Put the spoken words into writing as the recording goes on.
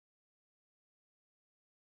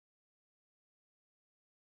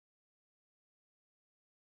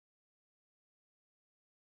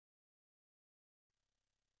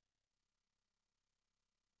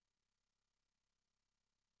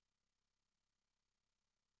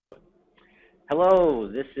Hello,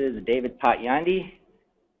 this is David Potyondy.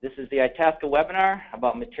 This is the Itasca webinar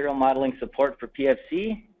about material modeling support for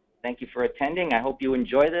PFC. Thank you for attending. I hope you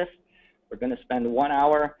enjoy this. We're going to spend 1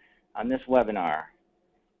 hour on this webinar.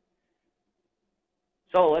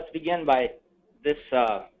 So let's begin by this.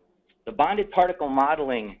 The bonded particle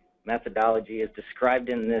modeling methodology is described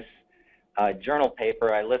in this journal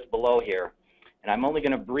paper I list below here. And I'm only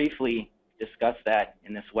going to briefly discuss that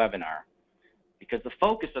in this webinar, because the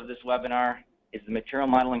focus of this webinar is the material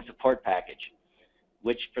modeling support package,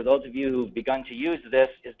 which for those of you who've begun to use this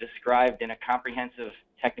is described in a comprehensive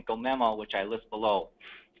technical memo, which I list below.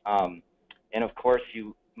 And of course,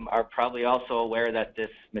 you are probably also aware that this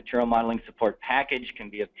material modeling support package can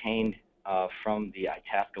be obtained from the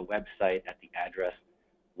Itasca website at the address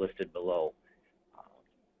listed below.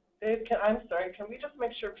 Dave, I'm sorry, can we just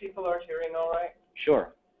make sure people are hearing all right?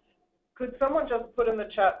 Sure. Could someone just put in the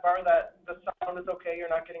chat bar that the sound is okay, you're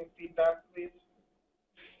not getting feedback, please?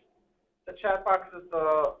 The chat box is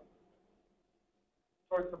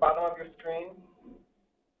towards the bottom of your screen.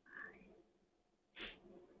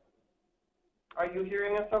 Are you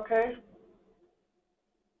hearing us okay?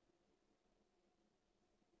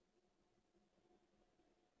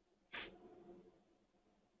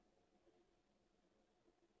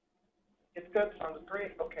 It's good, sounds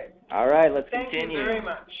great, okay. All right, let's continue. Thank you very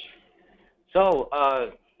much. So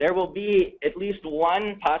there will be at least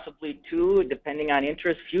one, possibly two, depending on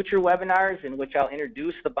interest, future webinars in which I'll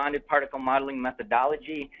introduce the bonded particle modeling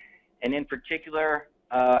methodology. And in particular,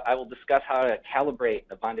 I will discuss how to calibrate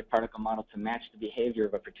the bonded particle model to match the behavior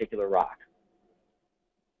of a particular rock.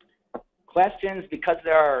 Questions, because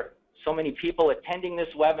there are so many people attending this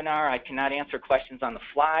webinar, I cannot answer questions on the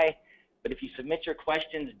fly. But if you submit your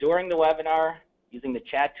questions during the webinar using the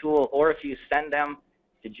chat tool, or if you send them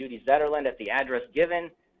to Judy Zetterland at the address given,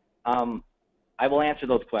 I will answer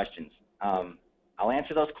those questions. I'll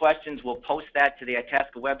answer those questions. We'll post that to the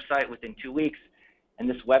Itasca website within 2 weeks, and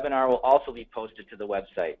this webinar will also be posted to the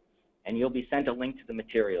website. And you'll be sent a link to the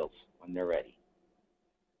materials when they're ready.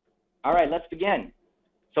 All right, let's begin.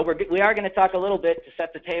 So we are going to talk a little bit to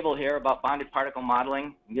set the table here about bonded particle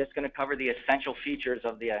modeling. I'm just going to cover the essential features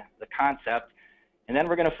of the concept, and then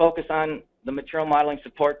we're going to focus on the material modeling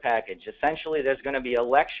support package. Essentially, there's going to be a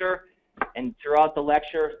lecture, and throughout the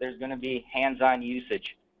lecture, there's going to be hands-on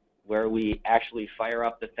usage where we actually fire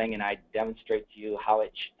up the thing and I demonstrate to you how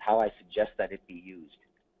I suggest that it be used.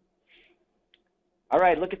 All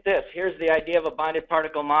right, look at this. Here's the idea of a bonded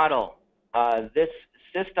particle model. This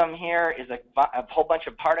system here is a whole bunch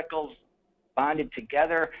of particles bonded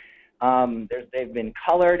together. They've been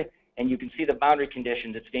colored, and you can see the boundary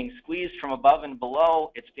conditions. It's being squeezed from above and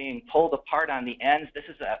below. It's being pulled apart on the ends. This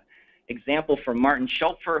is an example from Martin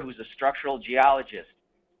Schopfer, who's a structural geologist.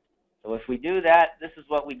 So if we do that, this is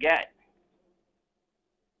what we get.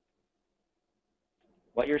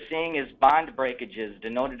 What you're seeing is bond breakages,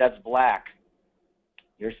 denoted as black.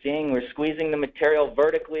 You're seeing we're squeezing the material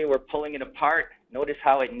vertically. We're pulling it apart. Notice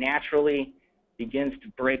how it naturally begins to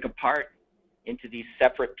break apart into these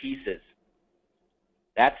separate pieces.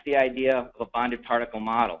 That's the idea of a bonded particle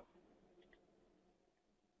model.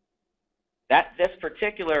 This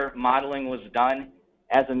particular modeling was done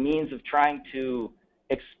as a means of trying to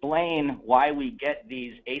explain why we get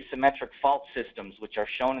these asymmetric fault systems, which are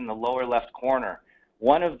shown in the lower left corner.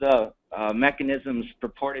 One of the mechanisms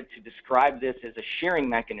purported to describe this is a shearing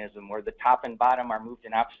mechanism, where the top and bottom are moved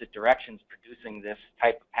in opposite directions, producing this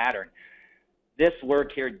type of pattern. This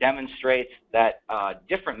work here demonstrates that a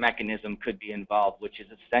different mechanism could be involved, which is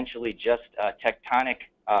essentially just tectonic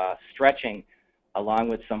stretching along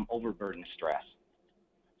with some overburden stress.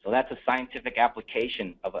 So that's a scientific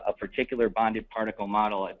application of a particular bonded particle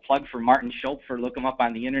model. A plug for Martin Schopfer. Look him up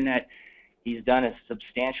on the internet. He's done a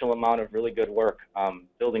substantial amount of really good work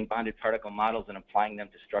building bonded particle models and applying them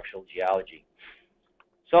to structural geology.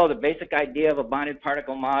 So the basic idea of a bonded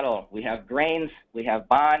particle model: we have grains, we have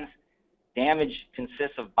bonds. Damage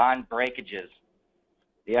consists of bond breakages.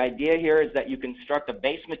 The idea here is that you construct a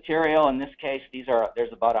base material. In this case,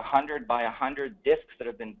 there's about 100 by 100 discs that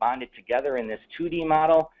have been bonded together in this 2D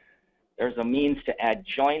model. There's a means to add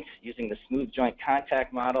joints using the smooth joint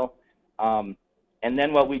contact model. And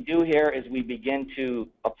then what we do here is we begin to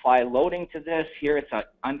apply loading to this. Here it's an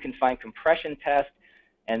unconfined compression test,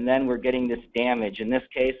 and then we're getting this damage. In this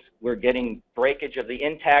case, we're getting breakage of the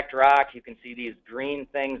intact rock. You can see these green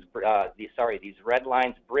things, these red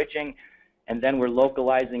lines bridging, and then we're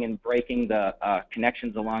localizing and breaking the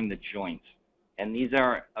connections along the joints. And these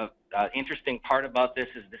are, interesting part about this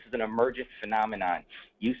is an emergent phenomenon.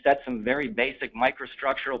 You set some very basic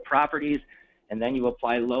microstructural properties, and then you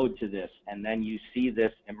apply load to this, and then you see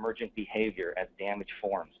this emergent behavior as damage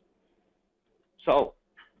forms. So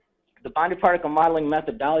the bonded particle modeling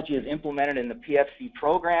methodology is implemented in the PFC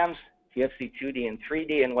programs, PFC 2D and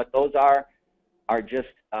 3D, and what those are just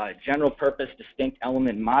general purpose distinct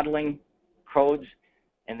element modeling codes,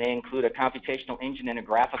 and they include a computational engine and a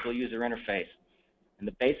graphical user interface. And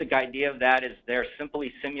the basic idea of that is they're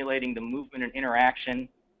simply simulating the movement and interaction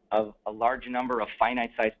of a large number of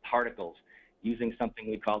finite-sized particles using something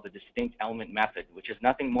we call the distinct element method, which is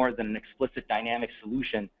nothing more than an explicit dynamic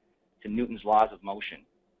solution to Newton's laws of motion.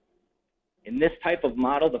 In this type of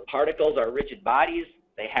model, the particles are rigid bodies,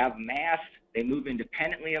 they have mass, they move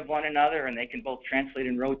independently of one another, and they can both translate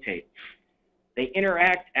and rotate. They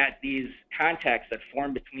interact at these contacts that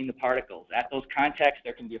form between the particles. At those contacts,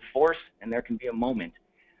 there can be a force and there can be a moment.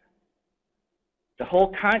 The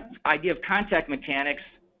whole idea of contact mechanics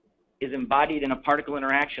is embodied in a particle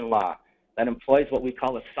interaction law that employs what we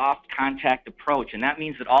call a soft contact approach, and that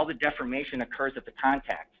means that all the deformation occurs at the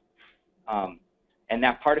contact. And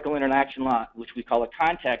that particle interaction law, which we call a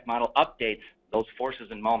contact model, updates those forces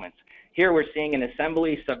and moments. Here we're seeing an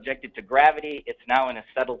assembly subjected to gravity. It's now in a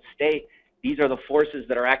settled state. These are the forces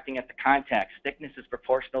that are acting at the contacts. Thickness is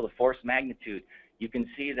proportional to force magnitude. You can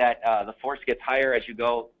see that the force gets higher as you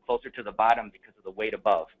go closer to the bottom because of the weight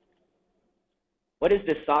above. What is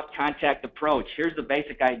this soft contact approach? Here's the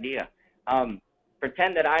basic idea.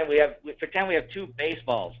 Pretend we have two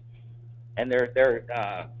baseballs, and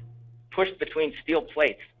they're pushed between steel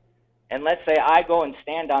plates. And let's say I go and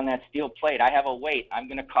stand on that steel plate. I have a weight. I'm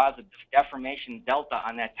going to cause a deformation delta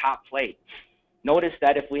on that top plate. Notice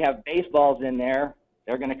that if we have baseballs in there,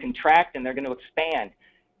 they're going to contract and they're going to expand.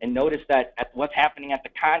 And notice that what's happening at the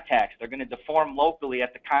contacts, they're going to deform locally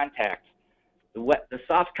at the contacts. The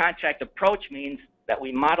soft contact approach means that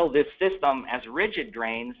we model this system as rigid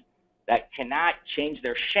grains that cannot change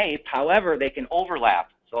their shape. However, they can overlap.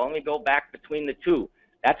 So let me go back between the two.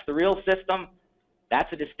 That's the real system.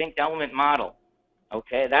 That's a distinct element model.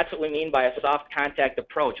 Okay, that's what we mean by a soft contact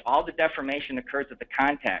approach. All the deformation occurs at the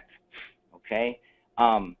contacts. Okay,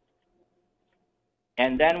 and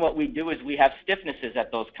then what we do is we have stiffnesses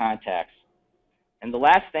at those contacts. And the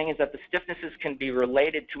last thing is that the stiffnesses can be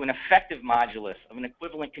related to an effective modulus of an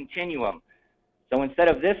equivalent continuum. So instead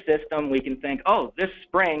of this system, we can think, oh, this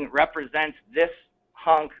spring represents this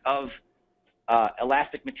hunk of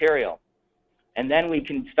elastic material. And then we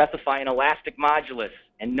can specify an elastic modulus.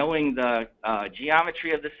 And knowing the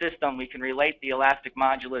geometry of the system, we can relate the elastic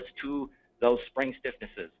modulus to those spring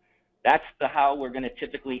stiffnesses. That's how we're going to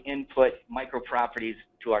typically input microproperties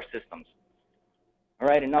to our systems. All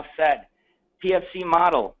right, enough said. PFC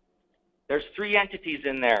model. There's three entities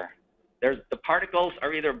in there. The particles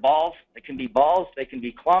are either balls. They can be balls. They can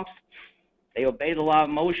be clumps. They obey the law of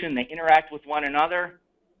motion. They interact with one another.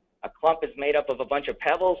 A clump is made up of a bunch of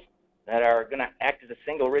pebbles that are going to act as a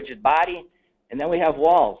single rigid body. And then we have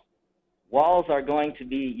walls. Walls are going to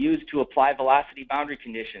be used to apply velocity boundary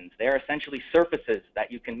conditions. They are essentially surfaces that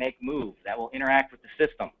you can make move that will interact with the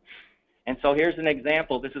system. And so here's an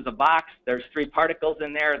example. This is a box. There's three particles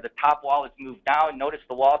in there. The top wall is moved down. Notice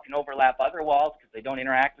the wall can overlap other walls because they don't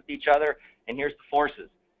interact with each other. And here's the forces.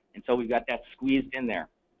 And so we've got that squeezed in there.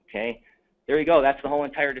 Okay? There you go. That's the whole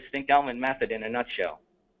entire distinct element method in a nutshell.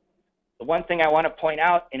 The one thing I want to point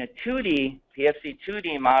out, in a 2D, PFC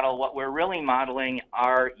 2D model, what we're really modeling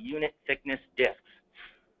are unit thickness disks.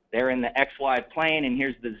 They're in the XY plane, and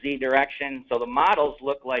here's the Z direction. So the models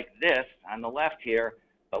look like this on the left here,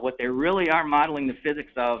 but what they really are modeling the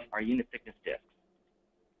physics of are unit thickness disks.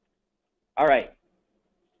 All right.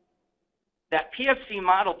 That PFC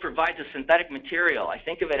model provides a synthetic material. I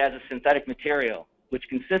think of it as a synthetic material, which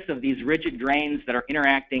consists of these rigid grains that are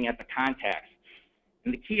interacting at the contacts.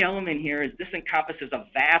 And the key element here is this encompasses a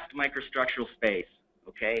vast microstructural space,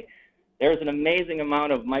 okay? There's an amazing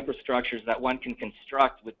amount of microstructures that one can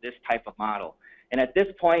construct with this type of model. And at this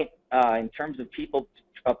point, in terms of people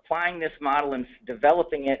applying this model and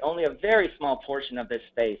developing it, only a very small portion of this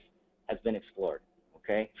space has been explored,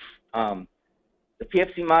 okay? The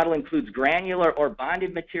PFC model includes granular or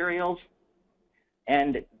bonded materials,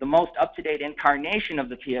 and the most up-to-date incarnation of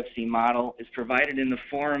the PFC model is provided in the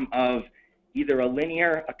form of either a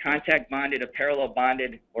linear, a contact bonded, a parallel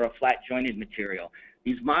bonded, or a flat jointed material.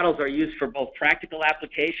 These models are used for both practical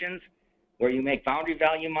applications, where you make boundary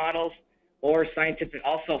value models, or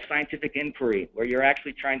also scientific inquiry, where you're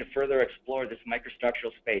actually trying to further explore this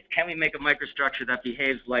microstructural space. Can we make a microstructure that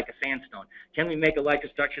behaves like a sandstone? Can we make a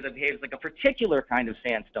microstructure that behaves like a particular kind of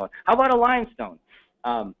sandstone? How about a limestone?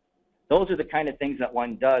 Those are the kind of things that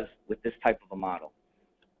one does with this type of a model.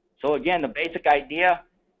 So again, the basic idea,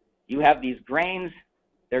 you have these grains.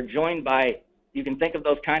 They're joined by, you can think of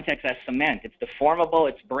those contacts as cement. It's deformable,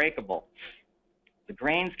 it's breakable. The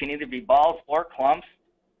grains can either be balls or clumps,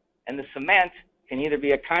 and the cement can either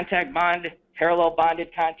be a contact bond, parallel bonded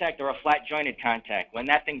contact, or a flat jointed contact. When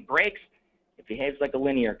that thing breaks, it behaves like a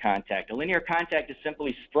linear contact. A linear contact is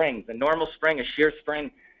simply springs, a normal spring, a shear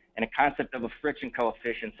spring, and a concept of a friction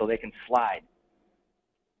coefficient so they can slide.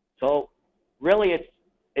 So really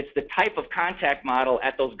it's the type of contact model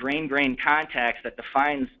at those grain-grain contacts that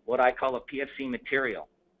defines what I call a PFC material,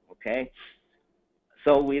 okay?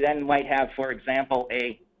 So we then might have, for example,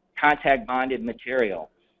 a contact bonded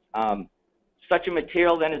material. Such a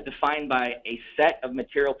material then is defined by a set of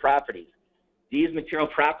material properties. These material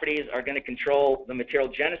properties are going to control the material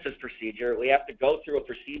genesis procedure. We have to go through a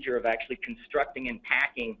procedure of actually constructing and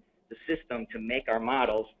packing the system to make our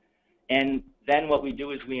models. And then what we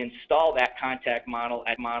do is we install that contact model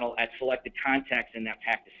at selected contacts in that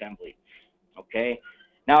packed assembly. Okay?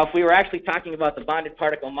 Now, if we were actually talking about the bonded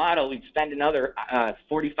particle model, we'd spend another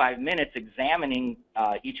 45 minutes examining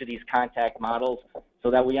each of these contact models so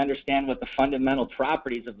that we understand what the fundamental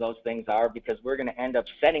properties of those things are, because we're going to end up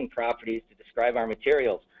setting properties to describe our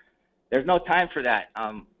materials. There's no time for that.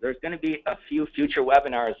 There's going to be a few future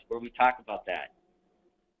webinars where we talk about that.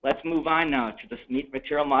 Let's move on now to the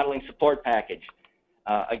material modeling support package.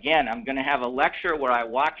 Again, I'm going to have a lecture where I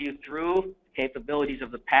walk you through capabilities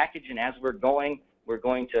of the package, and as we're going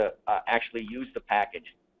to actually use the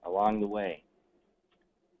package along the way.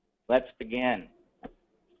 Let's begin.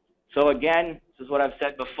 So again, this is what I've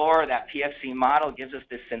said before, that PFC model gives us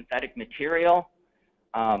this synthetic material.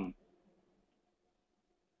 The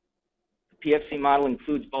PFC model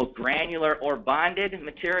includes both granular or bonded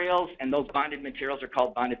materials, and those bonded materials are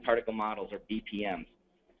called bonded particle models, or BPMs.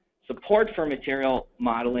 Support for material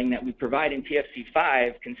modeling that we provide in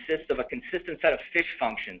PFC5 consists of a consistent set of fish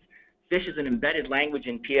functions. Fish is an embedded language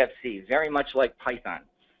in PFC, very much like Python.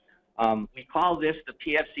 We call this the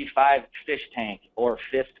PFC5 fish tank, or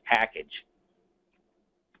FIST package.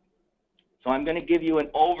 So I'm going to give you an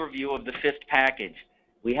overview of the FIST package.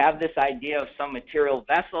 We have this idea of some material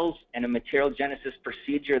vessels and a material genesis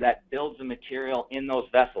procedure that builds the material in those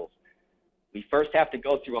vessels. We first have to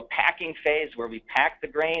go through a packing phase where we pack the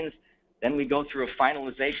grains. Then we go through a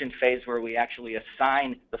finalization phase where we actually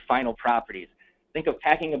assign the final properties. Think of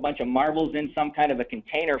packing a bunch of marbles in some kind of a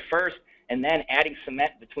container first, and then adding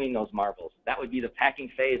cement between those marbles. That would be the packing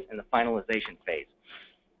phase and the finalization phase.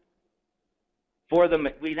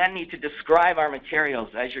 We then need to describe our materials.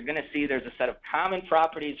 As you're going to see, there's a set of common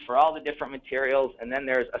properties for all the different materials, and then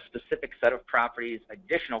there's a specific set of properties,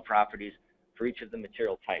 additional properties, for each of the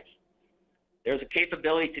material types. There's a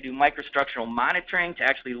capability to do microstructural monitoring to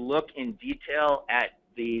actually look in detail at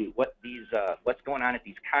what's going on at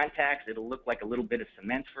these contacts. It'll look like a little bit of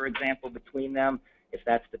cement, for example, between them, if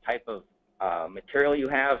that's the type of material you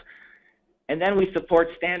have. And then we support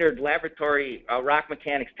standard laboratory rock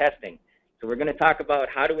mechanics testing. So we're going to talk about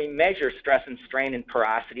how do we measure stress and strain and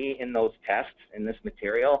porosity in those tests in this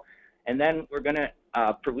material. And then we're going to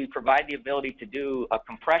we provide the ability to do a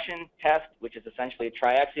compression test, which is essentially a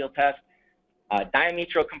triaxial test,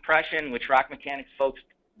 diametral-compression, which rock mechanics folks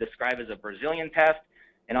describe as a Brazilian test,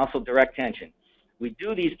 and also direct tension. We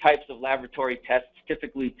do these types of laboratory tests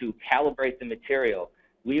typically to calibrate the material.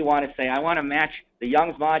 We want to say, I want to match the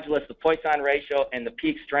Young's modulus, the Poisson ratio, and the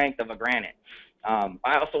peak strength of a granite.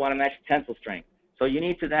 I also want to match the tensile strength. So you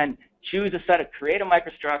need to then choose a set of, create a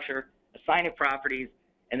microstructure, assign it properties,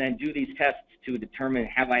 and then do these tests to determine,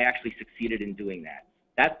 have I actually succeeded in doing that?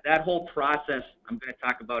 That whole process I'm going to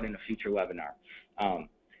talk about in a future webinar.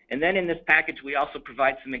 And then in this package, we also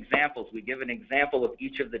provide some examples. We give an example of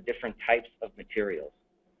each of the different types of materials.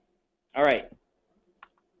 All right.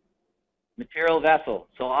 Material vessel.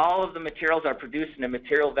 So all of the materials are produced in a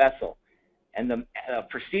material vessel. And the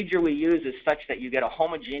procedure we use is such that you get a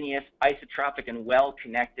homogeneous, isotropic, and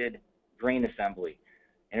well-connected grain assembly.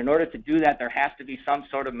 And in order to do that, there has to be some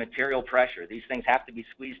sort of material pressure. These things have to be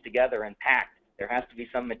squeezed together and packed. There has to be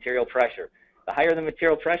some material pressure. The higher the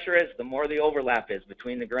material pressure is, the more the overlap is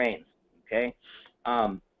between the grains. Okay?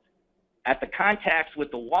 At the contacts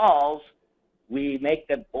with the walls, we make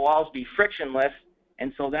the walls be frictionless,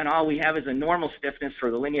 and so then all we have is a normal stiffness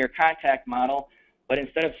for the linear contact model. But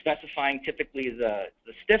instead of specifying typically the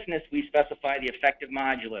stiffness, we specify the effective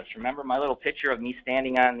modulus. Remember my little picture of me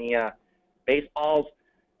standing on the baseballs?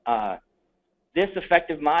 This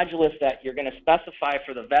effective modulus that you're going to specify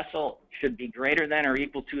for the vessel should be greater than or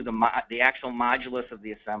equal to the actual modulus of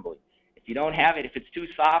the assembly. If you don't have it, if it's too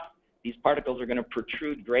soft, these particles are going to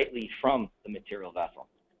protrude greatly from the material vessel.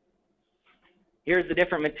 Here's the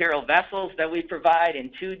different material vessels that we provide. In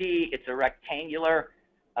 2D, it's a rectangular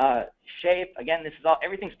shape. Again, this is all,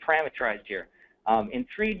 everything's parameterized here. In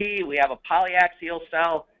 3D, we have a polyaxial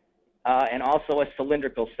cell and also a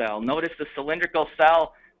cylindrical cell. Notice the cylindrical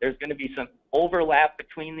cell, there's going to be some overlap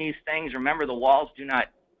between these things. Remember, the walls do not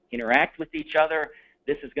interact with each other.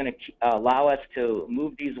 This is going to allow us to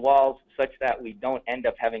move these walls such that we don't end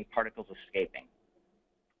up having particles escaping.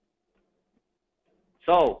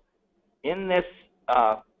 So, in this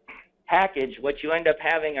package, what you end up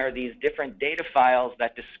having are these different data files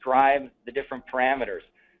that describe the different parameters.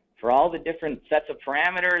 For all the different sets of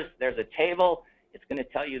parameters, there's a table. It's going to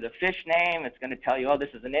tell you the fish name. It's going to tell you, oh, this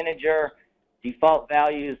is an integer, default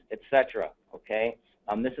values, etc. Okay?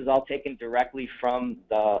 This is all taken directly from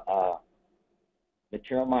the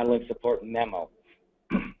material modeling support memo.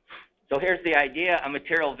 So here's the idea, a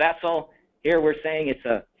material vessel. Here we're saying it's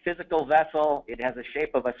a physical vessel. It has a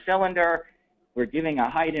shape of a cylinder. We're giving a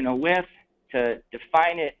height and a width to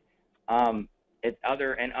define it and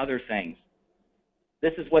other things.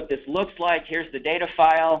 This is what this looks like. Here's the data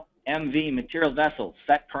file, MV, material vessel,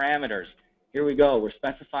 set parameters. Here we go. We're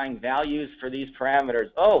specifying values for these parameters.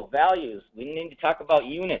 Oh, values. We need to talk about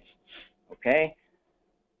units. Okay?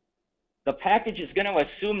 The package is going to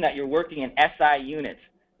assume that you're working in SI units.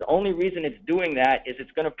 The only reason it's doing that is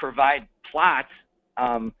it's going to provide plots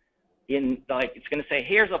it's going to say,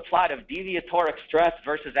 here's a plot of deviatoric stress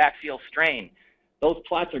versus axial strain. Those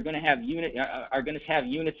plots are going to have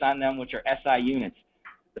units on them, which are SI units.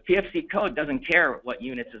 The PFC code doesn't care what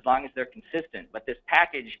units as long as they're consistent. But this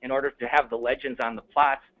package, in order to have the legends on the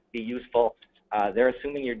plots be useful, they're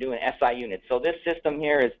assuming you're doing SI units. So this system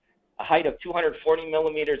here is a height of 240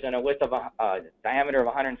 millimeters and a width of a diameter of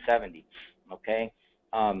 170. Okay.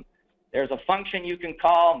 There's a function you can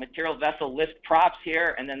call material vessel list props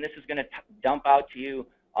here, and then this is going to dump out to you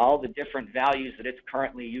all the different values that it's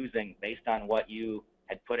currently using based on what you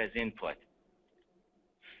had put as input.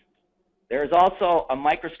 There's also a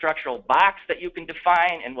microstructural box that you can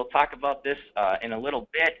define, and we'll talk about this in a little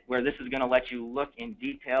bit, where this is going to let you look in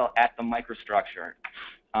detail at the microstructure.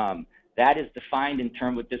 That is defined in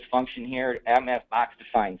terms with this function here, MF box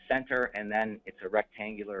defines center, and then it's a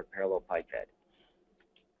rectangular parallel pipette.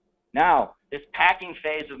 Now, this packing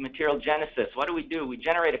phase of material genesis, what do? We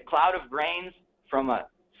generate a cloud of grains from a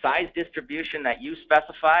size distribution that you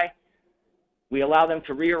specify. We allow them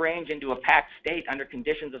to rearrange into a packed state under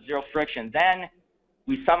conditions of zero friction. Then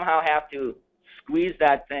we somehow have to squeeze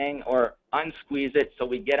that thing or unsqueeze it so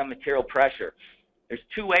we get a material pressure. There's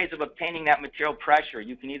two ways of obtaining that material pressure.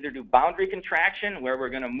 You can either do boundary contraction, where we're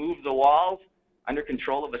going to move the walls under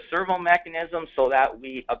control of a servo mechanism so that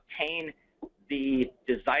we obtain the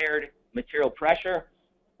desired material pressure,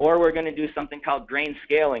 or we're going to do something called grain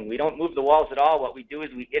scaling. We don't move the walls at all. What we do is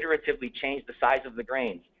we iteratively change the size of the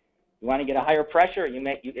grains. You want to get a higher pressure, you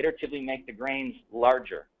iteratively make the grains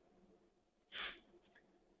larger.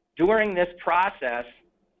 During this process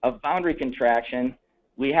of boundary contraction,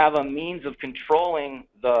 we have a means of controlling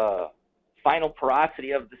the final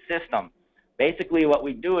porosity of the system. Basically, what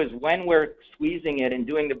we do is when we're squeezing it and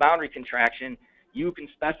doing the boundary contraction, you can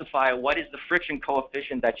specify what is the friction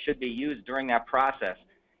coefficient that should be used during that process.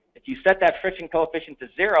 If you set that friction coefficient to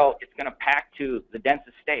 0, it's going to pack to the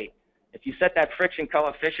densest state. If you set that friction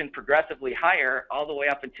coefficient progressively higher, all the way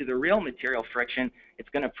up into the real material friction, it's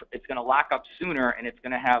going to lock up sooner, and it's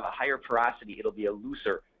going to have a higher porosity. It'll be a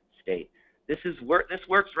looser state. This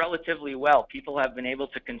works relatively well. People have been able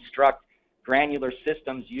to construct granular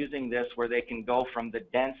systems using this, where they can go from the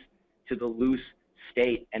dense to the loose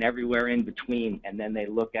state and everywhere in between, and then they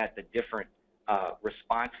look at the different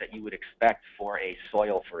response that you would expect for a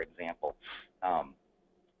soil, for example. All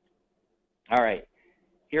right.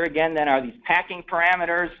 Here again then are these packing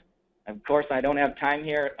parameters. Of course, I don't have time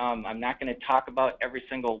here. I'm not going to talk about every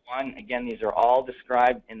single one. Again, these are all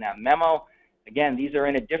described in that memo. Again, these are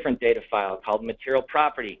in a different data file called material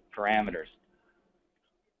property parameters.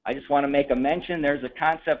 I just want to make a mention. There's a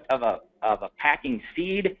concept of a packing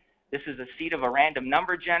seed. This is a seed of a random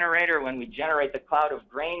number generator. When we generate the cloud of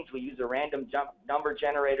grains, we use a random number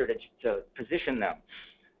generator to position them.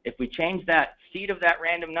 If we change that seed of that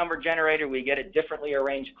random number generator, we get a differently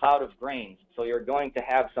arranged cloud of grains. So you're going to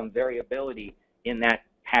have some variability in that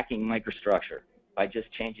packing microstructure by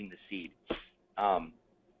just changing the seed.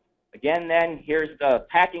 Again, then, here's the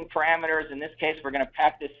packing parameters. In this case, we're going to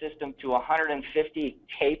pack this system to 150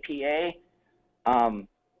 kPa.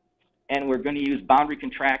 And we're going to use boundary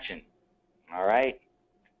contraction. All right.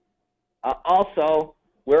 Also,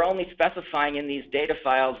 we're only specifying in these data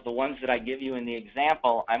files, the ones that I give you in the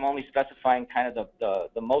example, I'm only specifying kind of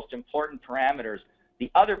the most important parameters.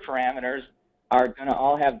 The other parameters are going to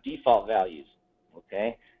all have default values,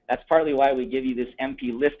 okay? That's partly why we give you this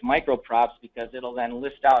MP list microprops, because it'll then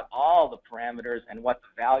list out all the parameters and what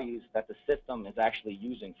the values that the system is actually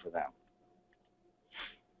using for them.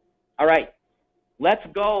 All right, let's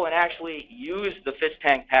go and actually use the fish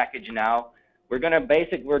tank package now. We're going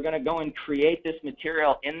to go and create this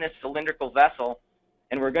material in this cylindrical vessel,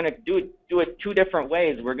 and we're going to do it two different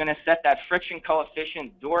ways. We're going to set that friction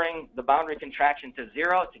coefficient during the boundary contraction to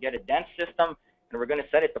 0 to get a dense system, and we're going to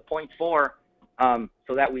set it to 0.4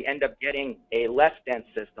 so that we end up getting a less dense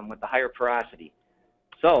system with the higher porosity.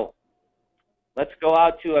 So let's go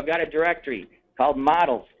out to, I've got a directory called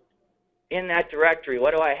models. In that directory,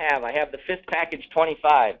 what do I have? I have the FIST package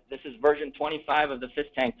 25. This is version 25 of the FIST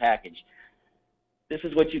tank package. This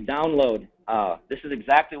is what you download. This is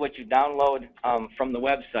exactly what you download from the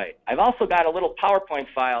website. I've also got a little PowerPoint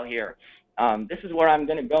file here. This is where I'm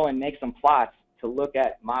going to go and make some plots to look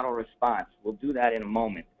at model response. We'll do that in a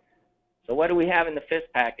moment. So what do we have in the FIST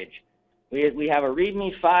package? We have a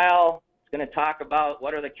README file. It's going to talk about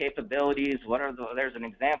what are the capabilities, there's an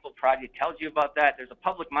example project, tells you about that. There's a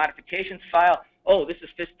public modifications file. Oh, this is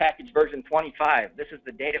FIST package version 25. This is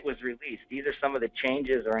the date it was released. These are some of the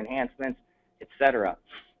changes or enhancements, etc.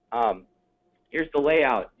 Here's the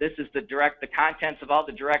layout. This is the contents of all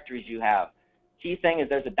the directories you have. Key thing is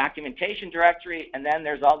there's a documentation directory, and then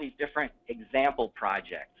there's all these different example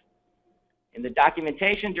projects. In the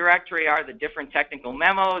documentation directory are the different technical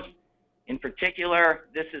memos. In particular,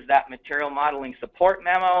 this is that material modeling support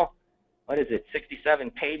memo. What is it,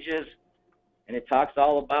 67 pages? And it talks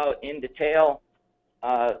all about, in detail,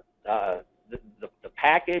 the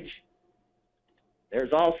package.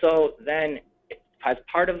 There's also then, as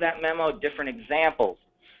part of that memo, different examples.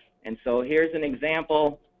 And so here's an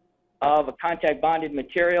example of a contact bonded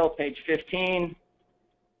material, page 15.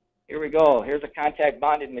 Here we go. Here's a contact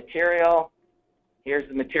bonded material. Here's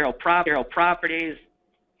the material properties.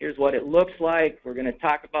 Here's what it looks like. We're going to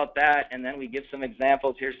talk about that, and then we give some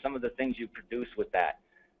examples. Here's some of the things you produce with that.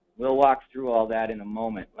 We'll walk through all that in a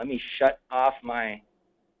moment. Let me shut off my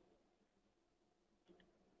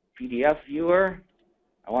PDF viewer.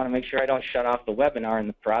 I want to make sure I don't shut off the webinar in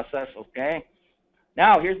the process, okay?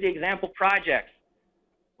 Now, here's the example projects.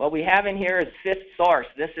 What we have in here is FIST source.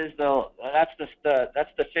 This is that's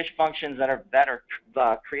the fish functions that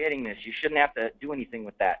are creating this. You shouldn't have to do anything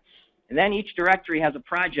with that. And then each directory has a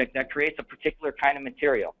project that creates a particular kind of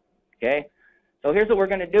material, okay? So here's what we're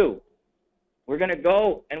going to do. We're going to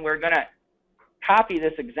go and we're going to copy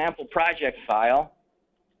this example project file.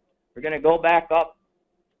 We're going to go back up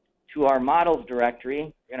to our models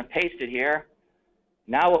directory. We're going to paste it here.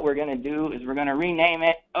 Now what we're going to do is we're going to rename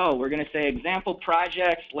it. Oh, we're going to say example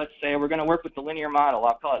projects. Let's say we're going to work with the linear model.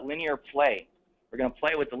 I'll call it linear play. We're going to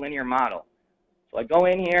play with the linear model. So I go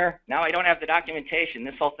in here. Now I don't have the documentation.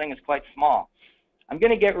 This whole thing is quite small. I'm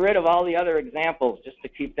going to get rid of all the other examples just to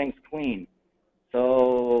keep things clean.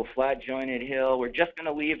 So flat jointed hill. We're just going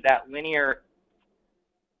to leave that linear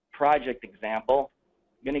project example.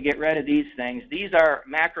 I'm going to get rid of these things. These are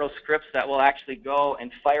macro scripts that will actually go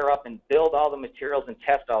and fire up and build all the materials and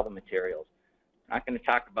test all the materials. I'm not going to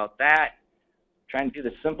talk about that. I'm trying to do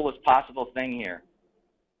the simplest possible thing here.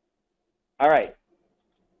 All right.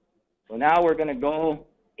 So now we're going to go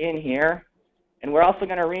in here, and we're also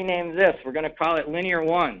going to rename this. We're going to call it linear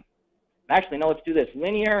 1. Actually, no, let's do this.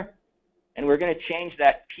 Linear, and we're going to change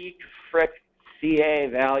that peak fric CA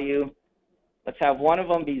value. Let's have one of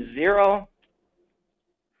them be 0.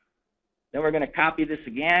 Then we're going to copy this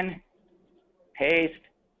again, paste,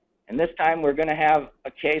 and this time we're going to have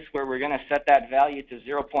a case where we're going to set that value to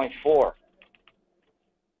 0.4.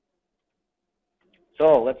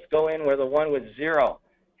 So let's go in where the one was 0.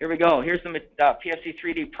 Here we go. Here's the PFC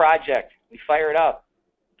 3D project. We fire it up.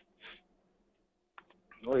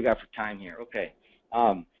 What do we got for time here? Okay.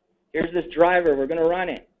 Here's this driver. We're going to run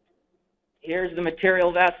it. Here's the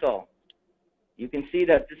material vessel. You can see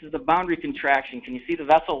that this is the boundary contraction. Can you see the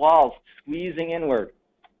vessel walls squeezing inward?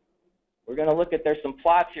 We're going to look at, there's some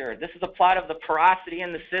plots here. This is a plot of the porosity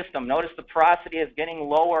in the system. Notice the porosity is getting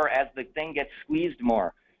lower as the thing gets squeezed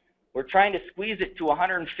more. We're trying to squeeze it to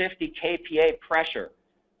 150 kPa pressure.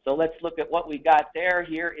 So let's look at what we got there.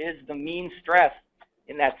 Here is the mean stress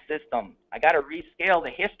in that system. I got to rescale the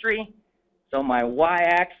history. So my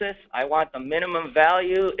y-axis, I want the minimum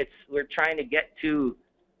value. We're trying to get to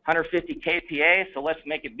 150 kPa, so let's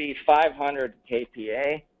make it be 500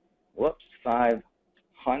 kPa. Whoops,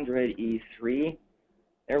 500 E3.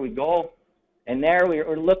 There we go. And there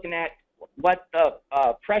we're looking at what the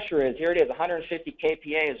pressure is. Here it is, 150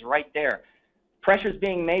 kPa is right there. Pressure is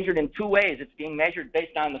being measured in two ways. It's being measured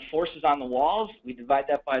based on the forces on the walls. We divide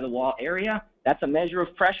that by the wall area. That's a measure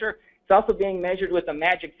of pressure. It's also being measured with a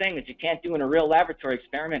magic thing that you can't do in a real laboratory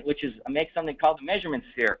experiment, which is make something called the measurement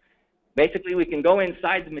sphere. Basically, we can go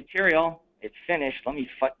inside the material. It's finished. Let me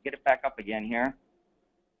get it back up again here.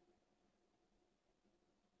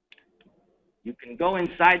 You can go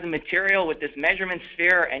inside the material with this measurement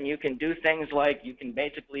sphere, and you can do things like you can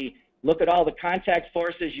basically look at all the contact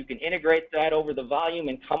forces. You can integrate that over the volume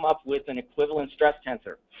and come up with an equivalent stress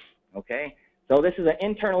tensor. Okay? So this is an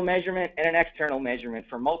internal measurement and an external measurement.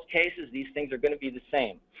 For most cases, these things are going to be the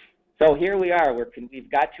same. So here we are.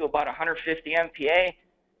 We've got to about 150 MPa.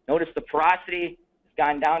 Notice the porosity has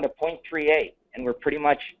gone down to 0.38, and we're pretty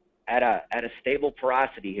much at a stable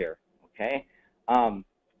porosity here. Okay?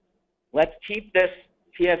 Let's keep this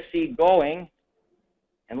PFC going,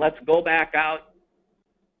 and let's go back out.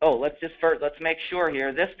 Oh, let's make sure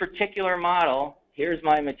here. This particular model, here's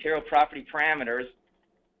my material property parameters.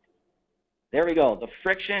 There we go. The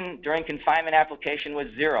friction during confinement application was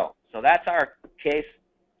 0. So that's our case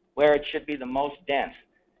where it should be the most dense.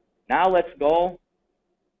 Now let's go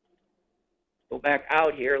back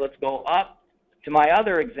out here. Let's go up to my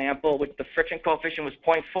other example, which the friction coefficient was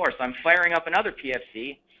 0.4. So I'm firing up another PFC.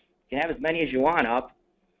 You can have as many as you want up.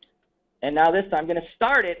 And now this, I'm going to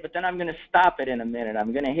start it, but then I'm going to stop it in a minute.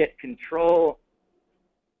 I'm going to hit Control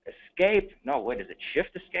Escape. No, what is it? Shift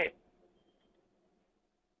Escape.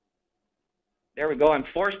 There we go. I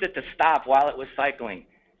forced it to stop while it was cycling.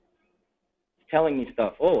 It's telling me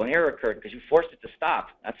stuff. Oh, an error occurred because you forced it to stop.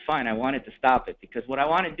 That's fine. I wanted to stop it because what I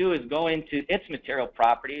want to do is go into its material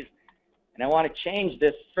properties, and I want to change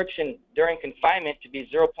this friction during confinement to be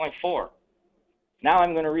 0.4. Now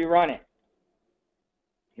I'm going to rerun it.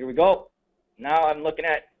 Here we go. Now I'm looking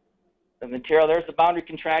at the material. There's the boundary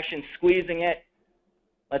contraction, squeezing it.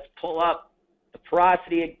 Let's pull up the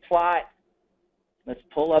porosity plot. Let's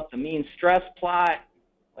pull up the mean stress plot.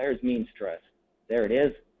 Where's mean stress? There it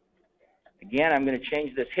is. Again, I'm going to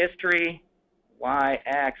change this history.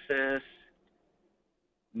 Y-axis,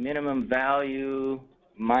 minimum value,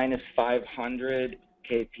 minus 500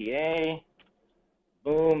 kPa.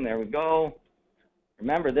 Boom, there we go.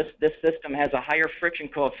 Remember, this system has a higher friction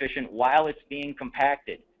coefficient while it's being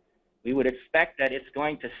compacted. We would expect that it's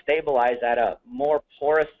going to stabilize at a more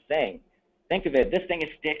porous thing. Think of it. This thing,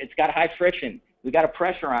 it's got high friction. We got a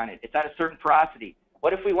pressure on it. It's at a certain porosity.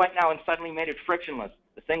 What if we went now and suddenly made it frictionless?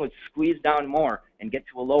 The thing would squeeze down more and get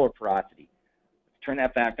to a lower porosity. Let's turn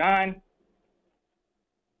that back on.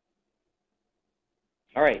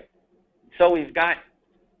 All right. So we've got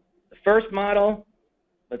the first model.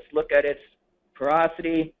 Let's look at its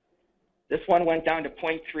porosity. This one went down to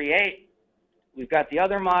 0.38. We've got the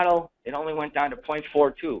other model. It only went down to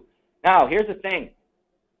 0.42. Now, here's the thing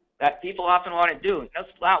that people often want to do.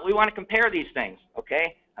 We want to compare these things,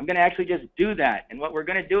 okay? I'm going to actually just do that. And what we're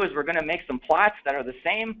going to do is we're going to make some plots that are the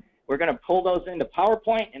same. We're going to pull those into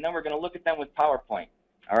PowerPoint, and then we're going to look at them with PowerPoint,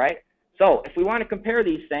 all right? So if we want to compare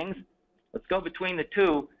these things, let's go between the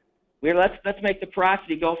two. Let's make the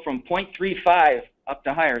porosity go from 0.35 up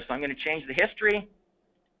to higher. So I'm going to change the history.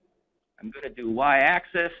 I'm going to do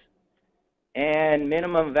y-axis and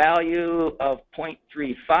minimum value of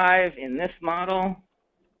 0.35 in this model.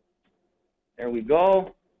 There we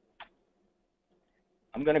go.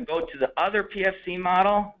 I'm going to go to the other PFC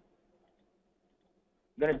model.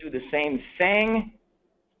 I'm going to do the same thing.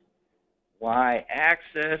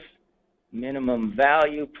 Y-axis, minimum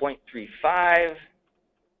value 0.35.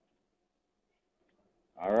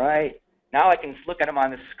 All right. Now I can look at them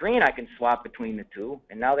on the screen. I can swap between the two,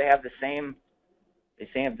 and now they have the same. They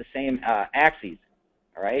have the same axes.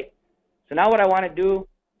 All right. So now what I want to do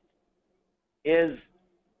is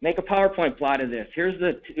make a PowerPoint plot of this.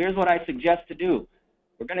 Here's what I suggest to do.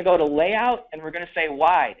 We're going to go to Layout, and we're going to say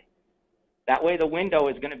Wide. That way the window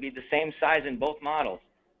is going to be the same size in both models.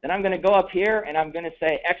 Then I'm going to go up here, and I'm going to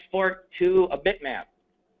say Export to a bitmap.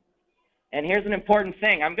 And here's an important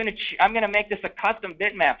thing. I'm going to make this a custom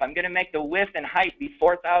bitmap. I'm going to make the width and height be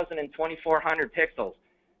 4,000 and 2,400 pixels.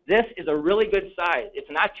 This is a really good size. It's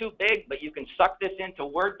not too big, but you can suck this into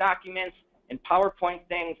Word documents and PowerPoint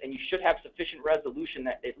things, and you should have sufficient resolution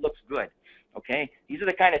that it looks good. Okay? These are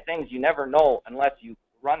the kind of things you never know unless you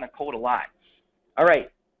run the code a lot. All right.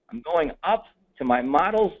 I'm going up to my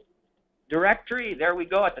models directory. There we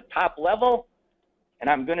go at the top level. And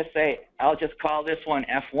I'm going to say, I'll just call this one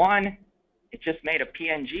F1. It just made a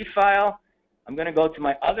PNG file. I'm going to go to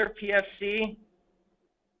my other PFC.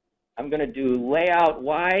 I'm going to do layout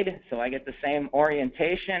wide so I get the same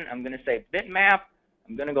orientation. I'm going to say bitmap.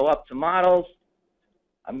 I'm going to go up to models.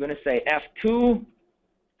 I'm going to say F2.png.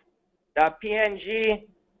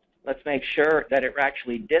 Let's make sure that it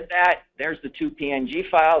actually did that. There's the 2 PNG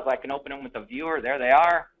files. I can open them with the viewer. There they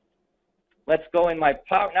are. Let's go in my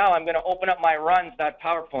now I'm going to open up my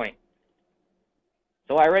runs.powerpoint.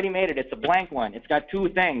 So I already made it. It's a blank one. It's got 2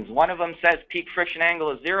 things. One of them says peak friction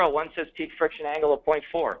angle is 0. One says peak friction angle of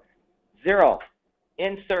 0.4. 0.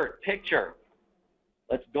 Insert picture.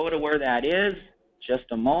 Let's go to where that is. Just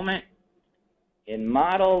a moment. In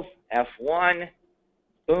models, F1.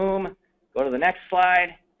 Boom. Go to the next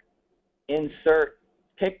slide. Insert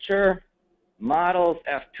picture. Models,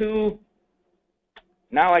 F2.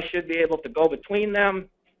 Now I should be able to go between them.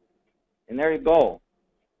 And there you go.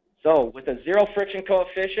 So with a 0 friction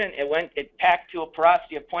coefficient, it packed to a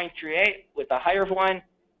porosity of 0.38. With a higher one,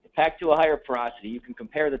 it packed to a higher porosity. You can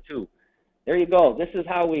compare the 2. There you go. This is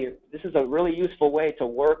a really useful way to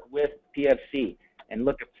work with PFC and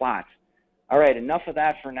look at plots. All right, enough of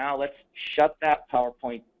that for now. Let's shut that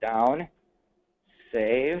PowerPoint down.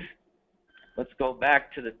 Save. Let's go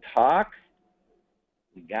back to the talk.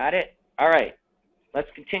 We got it. All right, let's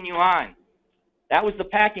continue on. That was the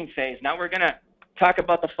packing phase. Now we're going to talk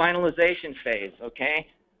about the finalization phase, okay?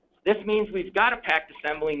 This means we've got a packed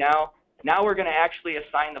assembly now. Now we're going to actually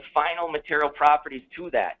assign the final material properties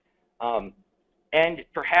to that. And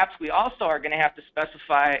perhaps we also are going to have to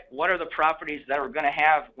specify what are the properties that we're going to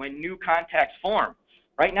have when new contacts form.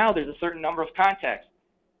 Right now there's a certain number of contacts.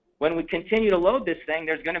 When we continue to load this thing,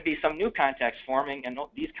 there's going to be some new contacts forming and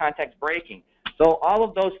these contacts breaking. So all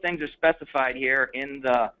of those things are specified here in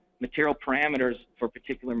the material parameters for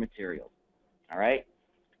particular materials. All right.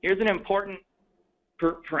 Here's an important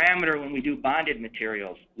parameter when we do bonded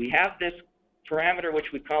materials. We have this parameter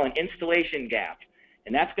which we call an installation gap,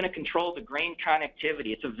 and that's going to control the grain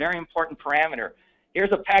connectivity. It's a very important parameter. Here's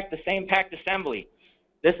the same packed assembly.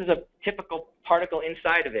 This is a typical particle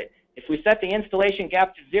inside of it. If we set the installation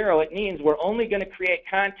gap to 0, it means we're only going to create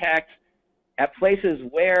contacts at places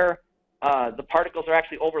where the particles are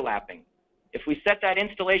actually overlapping. If we set that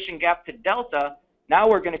installation gap to delta, now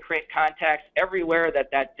we're going to create contacts everywhere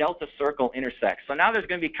that delta circle intersects. So now there's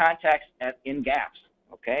going to be contacts in gaps,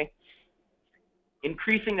 okay?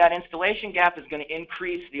 Increasing that installation gap is going to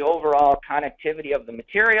increase the overall connectivity of the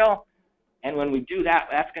material. And when we do that,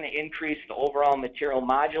 that's going to increase the overall material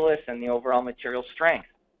modulus and the overall material strength.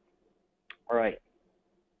 All right.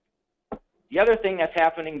 The other thing that's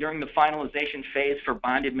happening during the finalization phase for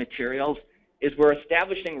bonded materials is we're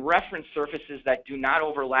establishing reference surfaces that do not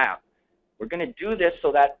overlap. We're going to do this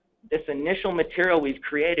so that this initial material we've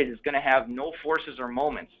created is going to have no forces or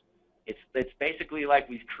moments. It's basically like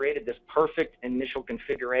we've created this perfect initial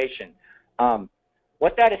configuration.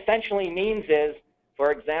 What that essentially means is,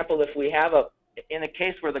 for example, if we have in a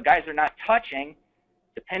case where the guys are not touching,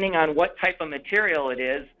 depending on what type of material it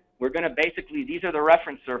is, we're going to basically, these are the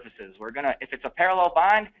reference surfaces. We're going to, if it's a parallel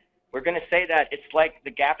bond, we're going to say that it's like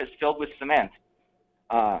the gap is filled with cement.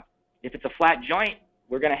 If it's a flat joint,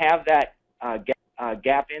 we're going to have that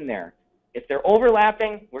gap in there. If they're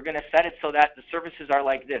overlapping, we're going to set it so that the surfaces are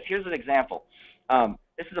like this. Here's an example.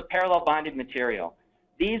 This is a parallel bonded material.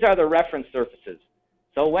 These are the reference surfaces.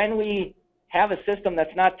 So when we have a system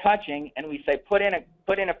that's not touching and we say put in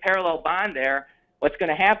a parallel bond there, what's going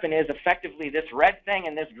to happen is effectively this red thing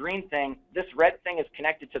and this green thing, this red thing is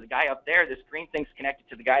connected to the guy up there, this green thing's connected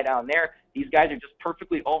to the guy down there. These guys are just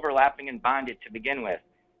perfectly overlapping and bonded to begin with.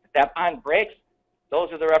 If that bond breaks,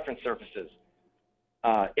 those are the reference surfaces.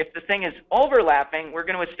 If the thing is overlapping, we're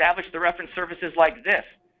going to establish the reference surfaces like this,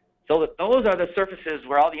 so that those are the surfaces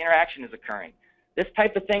where all the interaction is occurring. This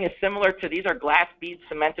type of thing is similar to, these are glass beads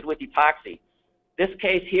cemented with epoxy. This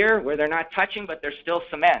case here, where they're not touching but they're still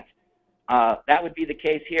cement, that would be the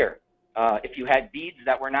case here. If you had beads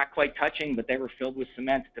that were not quite touching but they were filled with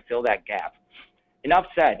cement to fill that gap. Enough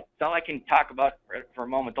said. That's all I can talk about for a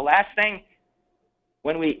moment. The last thing,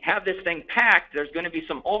 when we have this thing packed, there's going to be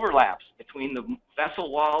some overlaps between the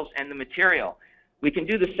vessel walls and the material. We can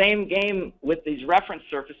do the same game with these reference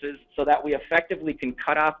surfaces so that we effectively can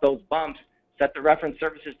cut off those bumps, set the reference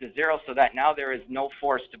surfaces to 0 so that now there is no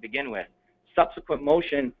force to begin with. Subsequent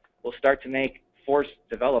motion will start to make force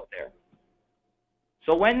develop there.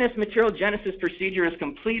 So when this material genesis procedure is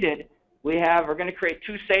completed, we're going to create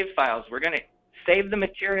 2 save files. We're going to save the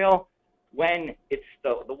material when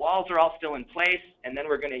the walls are all still in place, and then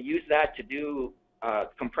we're going to use that to do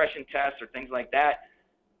compression tests or things like that.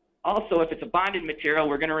 Also, if it's a bonded material,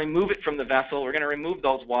 we're going to remove it from the vessel. We're going to remove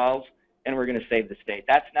those walls, and we're going to save the state.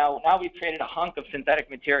 That's now we've created a hunk of synthetic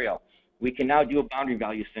material. We can now do a boundary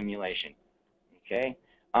value simulation. Okay.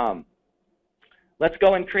 Let's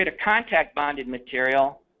go and create a contact bonded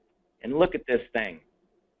material and look at this thing.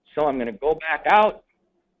 So I'm going to go back out.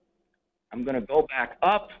 I'm going to go back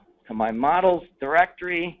up. to my models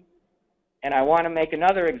directory, and I want to make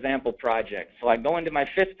another example project. So I go into my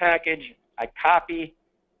FIS package, I copy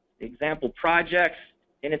the example projects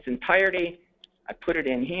in its entirety, I put it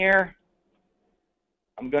in here.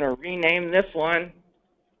 I'm going to rename this one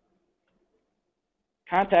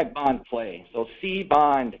contact bond play. So C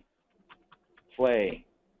bond play.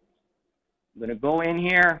 I'm going to go in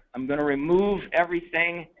here. I'm going to remove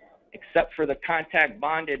everything except for the contact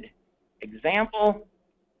bonded example.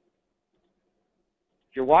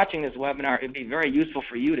 If you're watching this webinar, it'd be very useful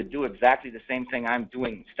for you to do exactly the same thing I'm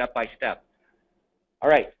doing step by step. All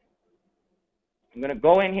right. I'm going to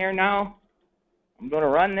go in here now. I'm going to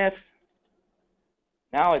run this.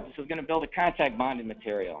 Now this is going to build a contact bonded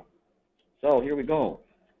material. So here we go.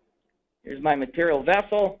 Here's my material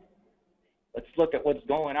vessel. Let's look at what's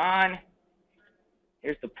going on.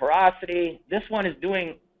 Here's the porosity. This one is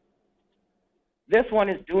doing,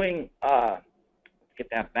 let's get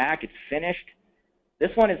that back, it's finished.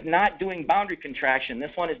 This one is not doing boundary contraction.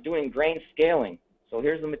 This one is doing grain scaling. So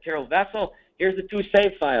here's the material vessel. Here's the two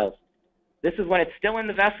save files. This is when it's still in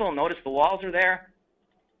the vessel. Notice the walls are there.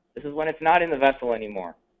 This is when it's not in the vessel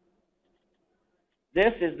anymore.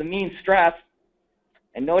 This is the mean stress.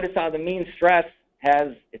 And notice how the mean stress has,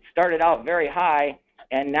 it started out very high,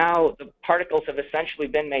 and now the particles have essentially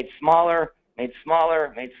been made smaller, made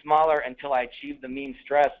smaller, made smaller until I achieved the mean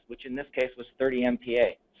stress, which in this case was 30 MPa.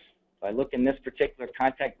 If I look in this particular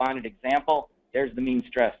contact bonded example, there's the mean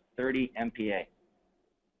stress, 30 MPa.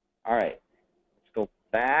 All right, let's go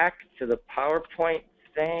back to the PowerPoint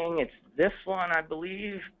thing. It's this one, I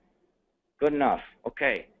believe. Good enough.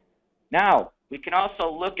 Okay. Now, we can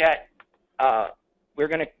also look at, we're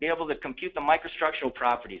going to be able to compute the microstructural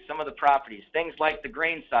properties, some of the properties, things like the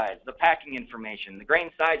grain size, the packing information, the grain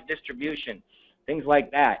size distribution, things like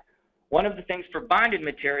that. One of the things for bonded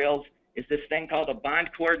materials is this thing called a bond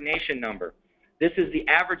coordination number. This is the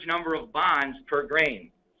average number of bonds per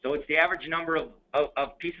grain. So it's the average number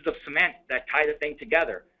of pieces of cement that tie the thing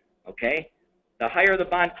together, okay? The higher the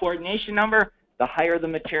bond coordination number, the higher the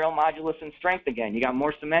material modulus and strength again. You got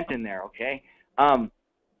more cement in there, okay?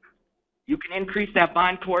 You can increase that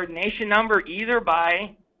bond coordination number either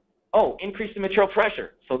by, increase the material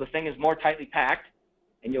pressure. So the thing is more tightly packed,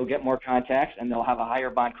 and you'll get more contacts, and they'll have a higher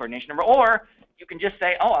bond coordination number. Or you can just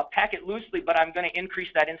say, I'll pack it loosely, but I'm going to increase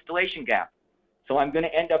that installation gap. So I'm going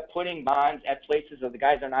to end up putting bonds at places that the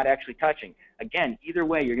guys are not actually touching. Again, either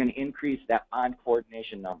way, you're going to increase that bond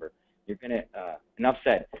coordination number. You're going to, enough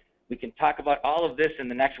said. We can talk about all of this in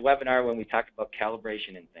the next webinar when we talk about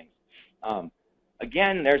calibration and things.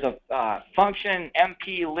 Again, there's a function,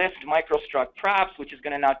 MP list microstruct props, which is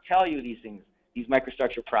going to now tell you these things, these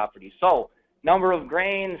microstructure properties. So number of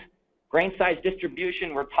grains, grain size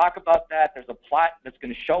distribution, we'll talk about that. There's a plot that's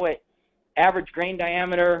going to show it. Average grain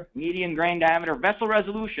diameter, median grain diameter, vessel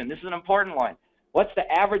resolution. This is an important one. What's the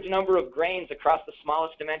average number of grains across the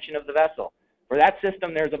smallest dimension of the vessel? For that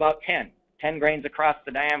system, there's about 10 grains across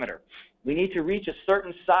the diameter. We need to reach a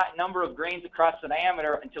certain number of grains across the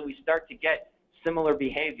diameter until we start to get similar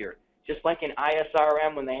behavior. Just like in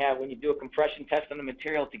ISRM when you do a compression test on the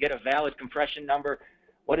material to get a valid compression number,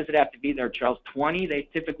 what does it have to be there, Charles? 20? They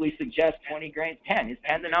typically suggest 20 grains. 10. Is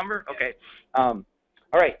 10 the number? Okay. All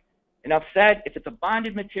right. Enough said. If it's a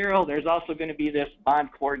bonded material, there's also going to be this bond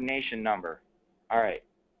coordination number. All right.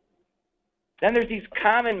 Then there's these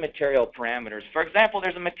common material parameters. For example,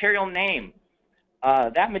 there's a material name.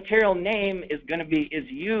 That material name is going to be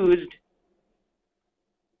used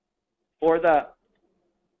for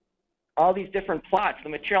all these different plots. The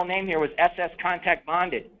material name here was SS contact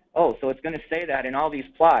bonded. Oh, so it's going to say that in all these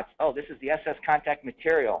plots. Oh, this is the SS contact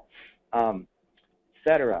material,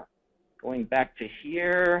 etc. Going back to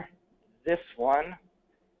here, this one.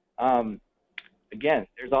 Again,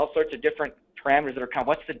 there's all sorts of different parameters that are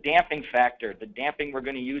what's the damping factor? The damping we're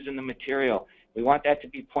going to use in the material. We want that to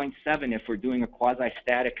be 0.7 if we're doing a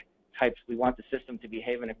quasi-static type. We want the system to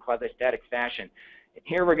behave in a quasi-static fashion. And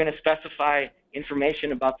here we're going to specify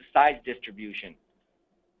information about the size distribution.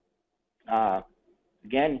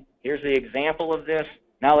 Again, here's the example of this.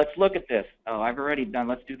 Now let's look at this. Oh, I've already done.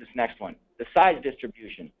 Let's do this next one. The size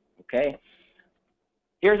distribution, okay?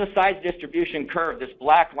 Here's a size distribution curve, this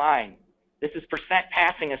black line. This is percent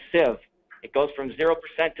passing a sieve. It goes from 0%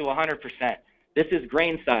 to 100%. This is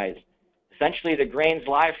grain size. Essentially, the grains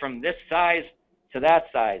lie from this size to that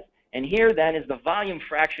size. And here, then, is the volume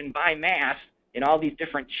fraction by mass in all these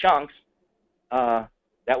different chunks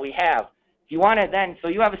that we have. If you want to then, so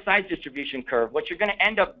you have a size distribution curve. What you're going to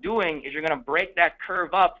end up doing is you're going to break that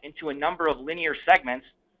curve up into a number of linear segments.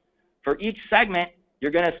 For each segment,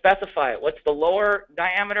 you're going to specify it. What's the lower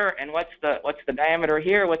diameter, and what's the diameter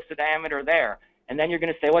here, what's the diameter there. And then you're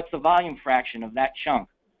going to say, what's the volume fraction of that chunk?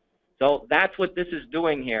 So that's what this is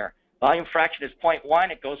doing here. Volume fraction is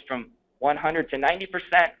 0.1. It goes from 100 to 90%.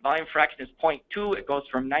 Volume fraction is 0.2. It goes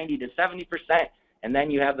from 90 to 70%. And then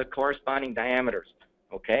you have the corresponding diameters.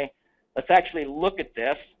 Okay? Let's actually look at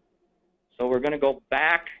this. So we're going to go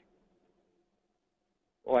back.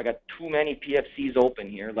 Oh, I got too many PFCs open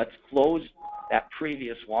here. Let's close that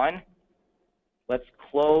previous one. Let's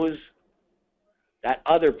close that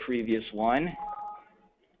other previous one.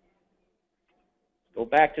 Go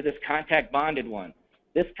back to this contact bonded one.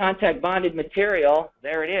 This contact bonded material,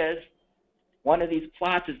 there it is. One of these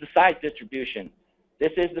plots is the size distribution.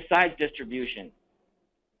 This is the size distribution.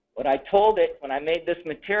 What I told it when I made this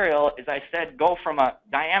material is I said go from a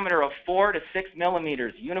diameter of 4 to 6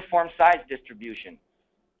 millimeters, uniform size distribution.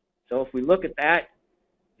 So if we look at that,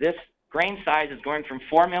 this grain size is going from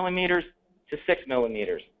 4 millimeters to 6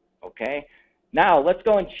 millimeters. Okay? Now let's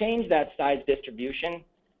go and change that size distribution.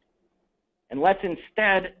 And let's make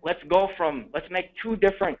two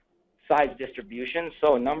different size distributions.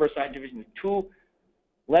 So number of size distributions, 2.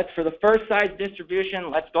 For the first size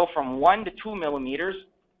distribution, let's go from 1 to 2 millimeters.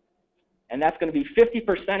 And that's going to be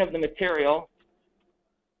 50% of the material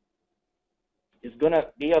is going to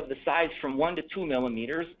be of the size from 1 to 2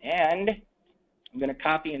 millimeters. And I'm going to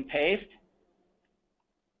copy and paste.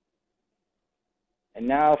 And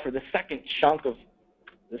now for the second chunk of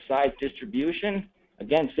the size distribution,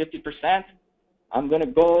 again, 50%. I'm going to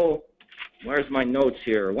go, where's my notes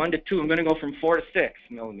here? 1 to 2, I'm going to go from 4 to 6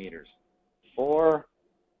 millimeters. 4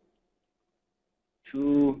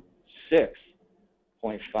 to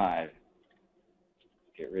 6.5.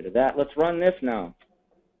 Get rid of that. Let's run this now.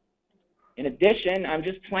 In addition, I'm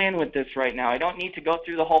just playing with this right now. I don't need to go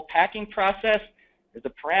through the whole packing process. There's a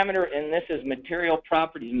parameter in this is material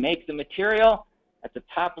properties. Make the material. At the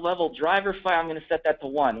top level driver file, I'm going to set that to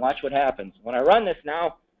 1. Watch what happens. When I run this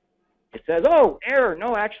now, it says, oh, error.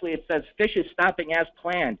 No, actually, it says fish is stopping as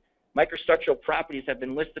planned. Microstructural properties have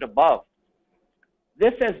been listed above.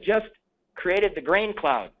 This has just created the grain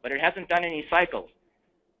cloud, but it hasn't done any cycles.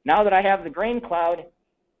 Now that I have the grain cloud,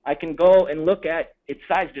 I can go and look at its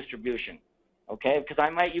size distribution. Okay, because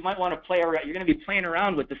you might want to play around. You're going to be playing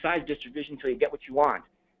around with the size distribution until you get what you want.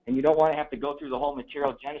 And you don't want to have to go through the whole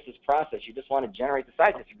material genesis process. You just want to generate the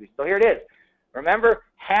size distribution. So here it is. Remember,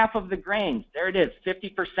 half of the grains, there it is,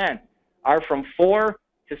 50%, are from 4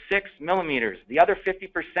 to 6 millimeters. The other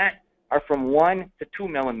 50% are from 1 to 2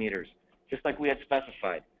 millimeters, just like we had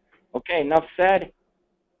specified. Okay, enough said. Let's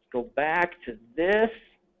go back to this.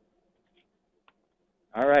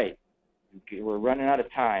 All right, we're running out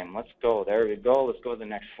of time. Let's go. There we go. Let's go to the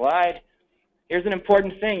next slide. Here's an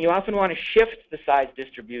important thing. You often want to shift the size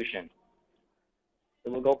distribution.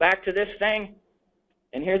 So we'll go back to this thing,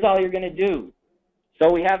 and here's all you're going to do.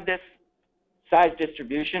 So we have this size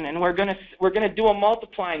distribution, and we're going to do a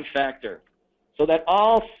multiplying factor so that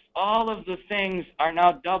all of the things are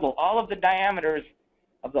now double. All of the diameters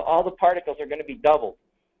of all the particles are going to be doubled.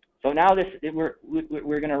 So now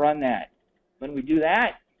we're going to run that. When we do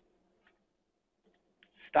that,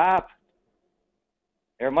 stop.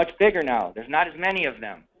 They're much bigger now. There's not as many of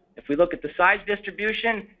them. If we look at the size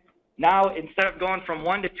distribution, now instead of going from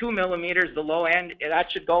 1 to 2 millimeters, the low end,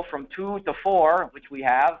 that should go from 2 to 4, which we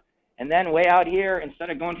have. And then way out here,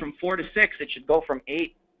 instead of going from 4 to 6, it should go from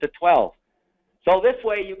 8 to 12. So this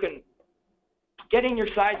way you can get in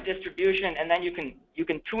your size distribution, and then you can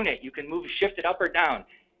tune it. You can shift it up or down.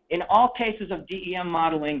 In all cases of DEM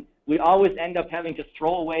modeling, we always end up having to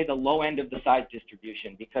throw away the low end of the size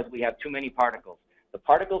distribution because we have too many particles. The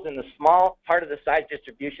particles in the small part of the size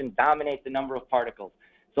distribution dominate the number of particles.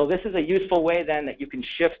 So this is a useful way then that you can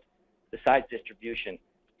shift the size distribution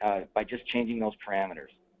by just changing those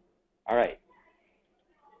parameters. All right.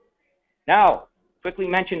 Now, quickly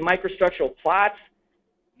mention microstructural plots.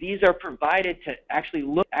 These are provided to actually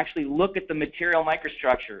look at the material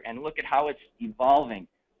microstructure and look at how it's evolving.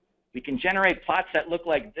 We can generate plots that look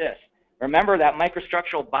like this. Remember that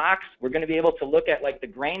microstructural box? We're going to be able to look at like the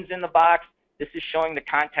grains in the box. This is showing the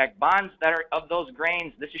contact bonds that are of those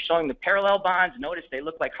grains. This is showing the parallel bonds. Notice they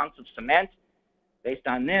look like hunks of cement based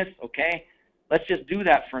on this, okay? Let's just do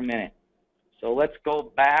that for a minute. So let's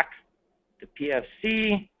go back to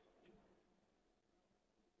PFC.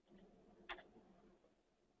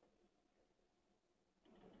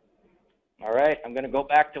 All right, I'm going to go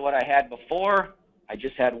back to what I had before. I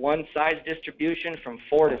just had one size distribution from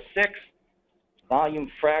 4 to 6. Volume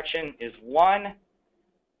fraction is 1.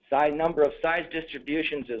 Number of size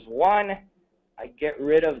distributions is 1. I get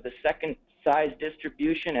rid of the second size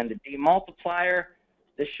distribution and the demultiplier.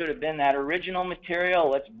 This should have been that original material.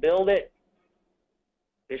 Let's build it.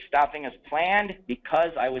 Fish stopping as planned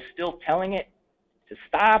because I was still telling it to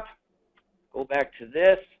stop. Go back to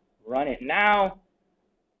this. Run it now.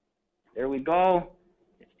 There we go.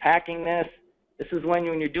 It's packing this. This is when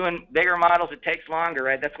you're doing bigger models, it takes longer,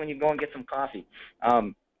 right? That's when you go and get some coffee.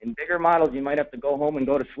 In bigger models, you might have to go home and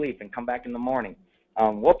go to sleep and come back in the morning.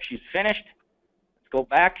 Whoops, she's finished. Let's go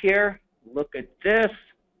back here. Look at this.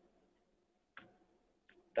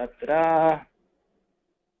 Da-da-da.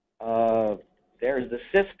 There's the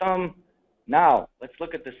system. Now, let's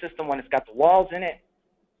look at the system when it's got the walls in it.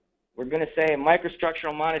 We're going to say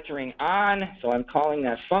microstructural monitoring on, so I'm calling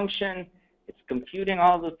that function. It's computing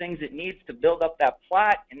all the things it needs to build up that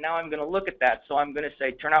plot, and now I'm going to look at that. So I'm going to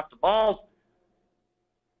say turn off the balls,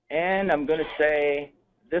 and I'm going to say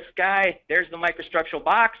this guy, there's the microstructural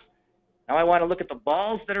box. Now I want to look at the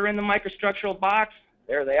balls that are in the microstructural box.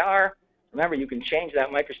 There they are. Remember, you can change that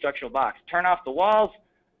microstructural box. Turn off the walls,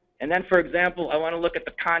 and then, for example, I want to look at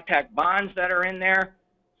the contact bonds that are in there.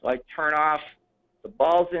 So I turn off the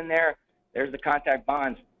balls in there. There's the contact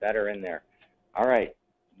bonds that are in there. All right.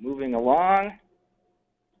 Moving along.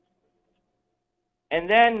 And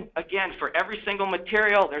then, again, for every single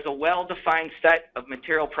material, there's a well-defined set of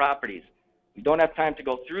material properties. We don't have time to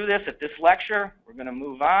go through this at this lecture. We're going to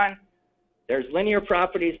move on. There's linear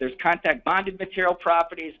properties. There's contact bonded material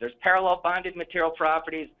properties. There's parallel bonded material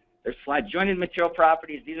properties. There's slide jointed material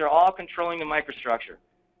properties. These are all controlling the microstructure.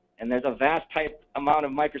 And there's a vast amount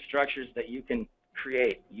of microstructures that you can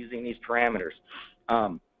create using these parameters.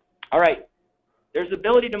 All right. There's the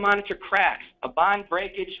ability to monitor cracks. A bond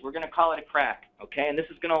breakage, we're going to call it a crack, okay? And this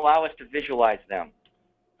is going to allow us to visualize them,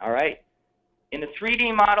 all right? In the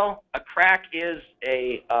 3D model, a crack is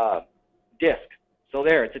a disc. So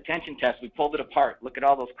there, it's a tension test. We pulled it apart. Look at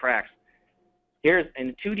all those cracks. Here's, in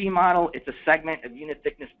the 2D model, it's a segment of unit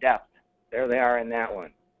thickness depth. There they are in that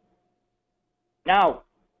one. Now,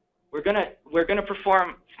 we're gonna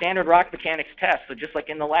perform standard rock mechanics tests. So just like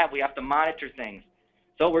in the lab, we have to monitor things.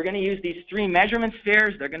 So we're going to use these 3 measurement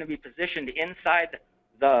spheres. They're going to be positioned inside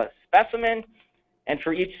the specimen, and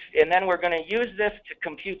then we're going to use this to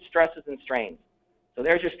compute stresses and strains. So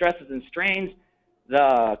there's your stresses and strains.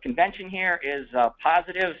 The convention here is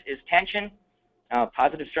positive is tension,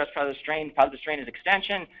 positive stress, positive strain is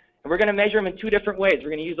extension, and we're going to measure them in 2 different ways.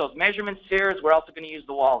 We're going to use those measurement spheres. We're also going to use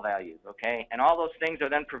the wall values, okay? And all those things are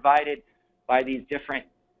then provided by these different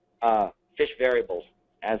fish variables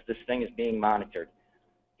as this thing is being monitored.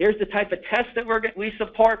 Here's the type of test that we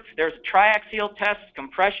support. There's a triaxial test,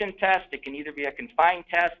 compression test. It can either be a confined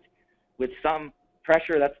test with some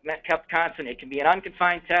pressure that's kept constant. It can be an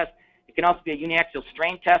unconfined test. It can also be a uniaxial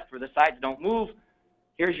strain test where the sides don't move.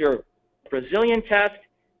 Here's your Brazilian test,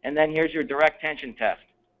 and then here's your direct tension test.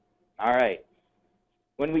 All right.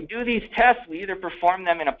 When we do these tests, we either perform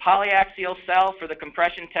them in a polyaxial cell for the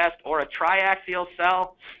compression test or a triaxial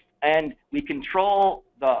cell, and we control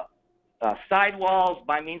the side walls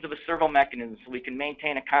by means of a servo mechanism so we can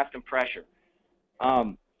maintain a constant pressure.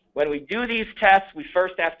 When we do these tests, we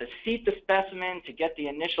first have to seat the specimen to get the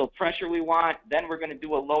initial pressure we want. Then we're going to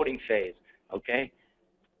do a loading phase, okay?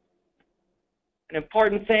 An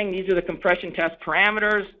important thing, these are the compression test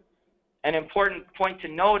parameters. An important point to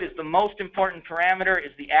note is the most important parameter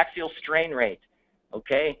is the axial strain rate,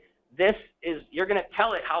 okay? This is, you're going to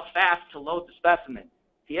tell it how fast to load the specimen.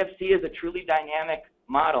 PFC is a truly dynamic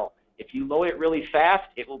model. If you load it really fast,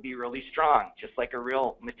 it will be really strong, just like a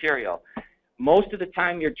real material. Most of the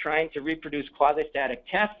time, you're trying to reproduce quasi-static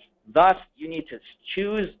tests. Thus, you need to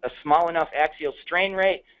choose a small enough axial strain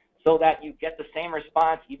rate so that you get the same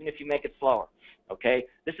response even if you make it slower, okay?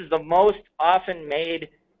 This is the most often made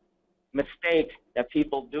mistake that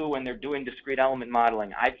people do when they're doing discrete element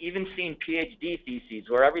modeling. I've even seen PhD theses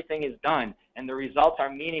where everything is done and the results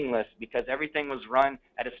are meaningless because everything was run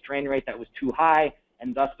at a strain rate that was too high,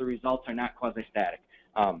 and thus the results are not quasi-static.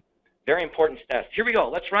 Very important test. Here we go.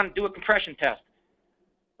 Let's do a compression test.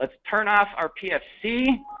 Let's turn off our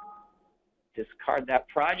PFC. Discard that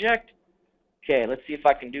project. Okay, let's see if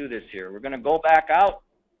I can do this here. We're going to go back out.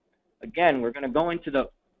 Again, we're going to go into the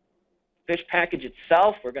fish package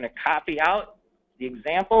itself. We're going to copy out the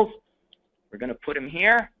examples. We're going to put them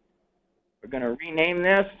here. We're going to rename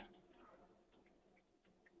this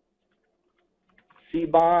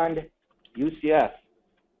C-bond UCS.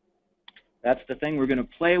 That's the thing we're going to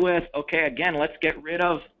play with. Okay, again, let's get rid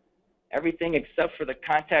of everything except for the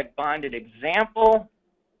contact bonded example,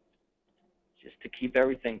 just to keep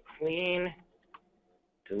everything clean.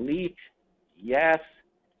 Delete, yes.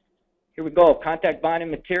 Here we go, contact bonded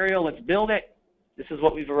material. Let's build it. This is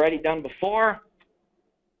what we've already done before.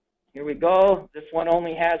 Here we go. This one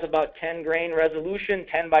only has about 10 grain resolution,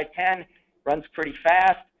 10 by 10, runs pretty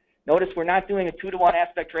fast. Notice we're not doing a 2-to-1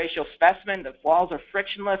 aspect ratio specimen. The walls are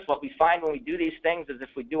frictionless. What we find when we do these things is if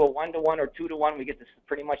we do a 1-to-1 or 2-to-1, we get this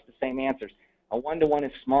pretty much the same answers. A 1-to-1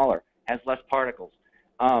 is smaller, has less particles.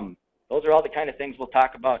 Those are all the kind of things we'll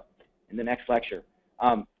talk about in the next lecture.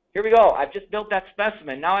 Here we go. I've just built that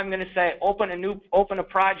specimen. Now I'm going to say open a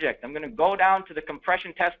project. I'm going to go down to the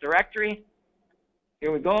compression test directory.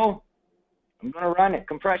 Here we go. I'm going to run it,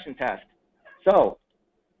 compression test. So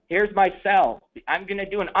here's my cell. I'm going to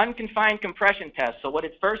do an unconfined compression test. So what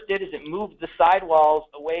it first did is it moved the sidewalls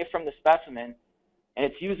away from the specimen, and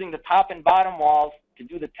it's using the top and bottom walls to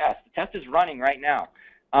do the test. The test is running right now.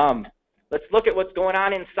 Let's look at what's going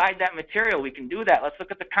on inside that material. We can do that. Let's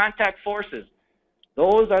look at the contact forces.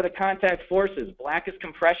 Those are the contact forces. Black is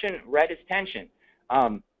compression, red is tension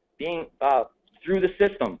being through the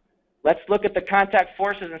system. Let's look at the contact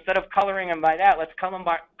forces. Instead of coloring them by that, let's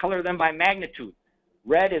color them by magnitude.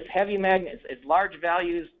 Red is heavy magnets, is large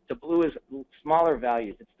values, to blue is smaller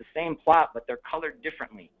values. It's the same plot, but they're colored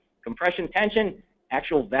differently. Compression tension,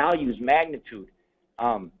 actual values, magnitude.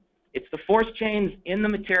 It's the force chains in the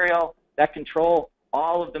material that control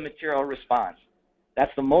all of the material response.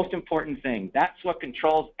 That's the most important thing. That's what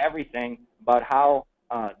controls everything about how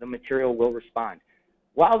the material will respond.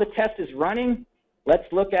 While the test is running,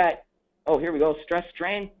 let's look at, oh, here we go, stress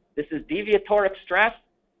strain. This is deviatoric stress.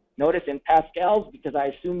 Notice in pascals, because I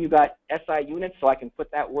assume you got SI units, so I can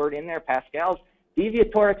put that word in there, pascals.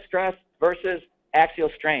 Deviatoric stress versus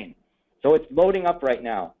axial strain. So it's loading up right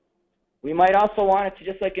now. We might also want it to,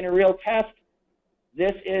 just like in a real test,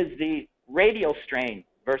 this is the radial strain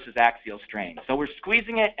versus axial strain. So we're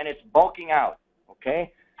squeezing it and it's bulking out,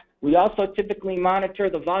 okay? We also typically monitor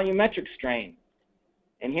the volumetric strain.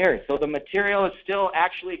 And here, so the material is still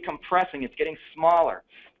actually compressing. It's getting smaller.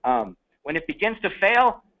 When it begins to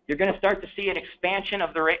fail, you're going to start to see an expansion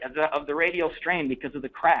of the radial strain because of the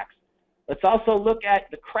cracks. Let's also look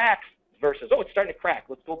at the cracks versus, oh, it's starting to crack.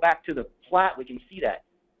 Let's go back to the plot. We can see that.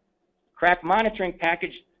 Crack monitoring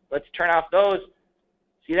package, let's turn off those.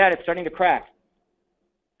 See that? It's starting to crack.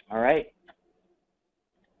 All right.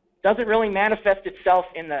 Doesn't really manifest itself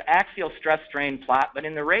in the axial stress strain plot, but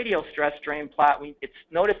in the radial stress strain plot,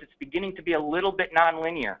 notice it's beginning to be a little bit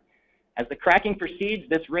nonlinear. As the cracking proceeds,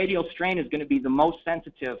 this radial strain is going to be the most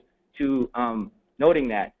sensitive to noting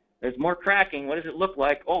that. There's more cracking. What does it look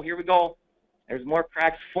like? Oh, here we go. There's more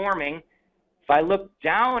cracks forming. If I look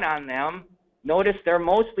down on them, notice they're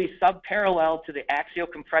mostly subparallel to the axial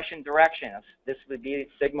compression direction. This would be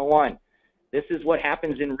sigma 1. This is what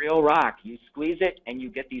happens in real rock. You squeeze it and you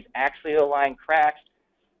get these axial line cracks.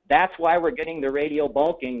 That's why we're getting the radial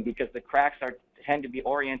bulking, because the cracks tend to be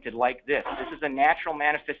oriented like this. This is a natural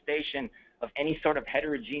manifestation of any sort of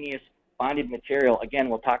heterogeneous bonded material. Again,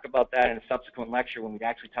 we'll talk about that in a subsequent lecture when we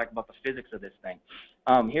actually talk about the physics of this thing.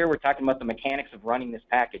 Here we're talking about the mechanics of running this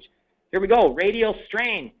package. Here we go. Radial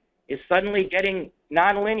strain is suddenly getting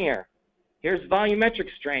nonlinear. Here's volumetric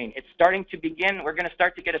strain. It's starting to begin. We're going to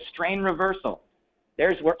start to get a strain reversal.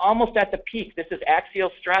 We're almost at the peak. This is axial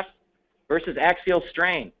stress versus axial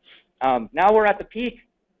strain. Now we're at the peak.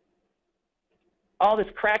 All this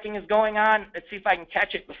cracking is going on. Let's see if I can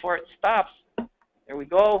catch it before it stops. There we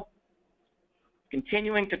go.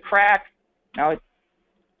 Continuing to crack. Now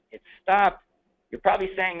it stopped. You're probably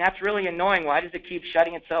saying, that's really annoying. Why does it keep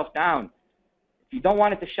shutting itself down? If you don't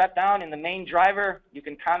want it to shut down in the main driver, you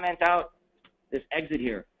can comment out this exit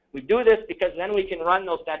here. We do this because then we can run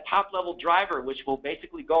that top-level driver, which will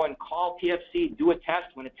basically go and call PFC, do a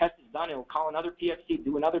test. When a test is done, it will call another PFC,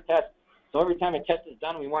 do another test. So every time a test is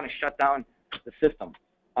done, we want to shut down the system.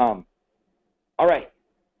 All right.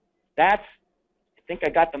 I think I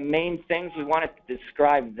got the main things we wanted to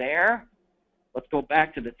describe there. Let's go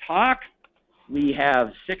back to the talk. We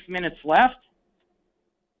have 6 minutes left.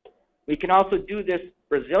 We can also do this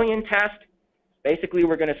Brazilian test. Basically,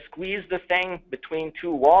 we're going to squeeze the thing between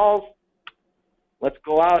two walls. Let's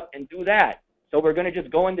go out and do that. So we're going to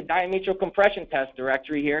just go in the diametral-compression test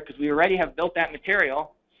directory here, because we already have built that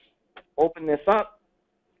material. Open this up,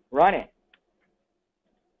 run it.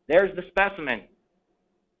 There's the specimen,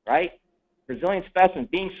 right? Brazilian specimen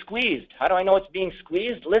being squeezed. How do I know it's being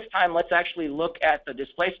squeezed? This time, let's actually look at the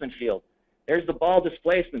displacement field. There's the ball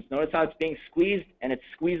displacements. Notice how it's being squeezed, and it's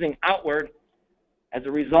squeezing outward as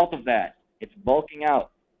a result of that. It's bulking out,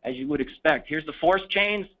 as you would expect. Here's the force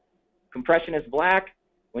chains. Compression is black.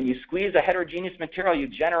 When you squeeze a heterogeneous material, you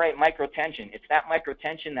generate microtension. It's that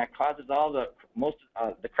microtension that causes most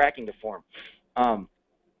of the cracking to form.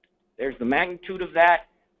 There's the magnitude of that.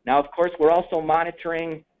 Now, of course, we're also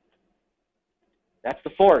monitoring, that's the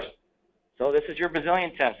force. So this is your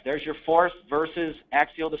Brazilian test. There's your force versus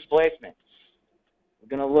axial displacement.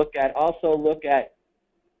 We're going to also look at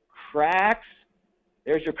cracks.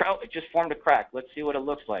 There's your crack. It just formed a crack. Let's see what it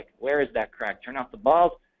looks like. Where is that crack? Turn off the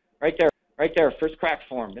balls. Right there. Right there. First crack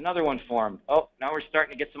formed. Another one formed. Oh, now we're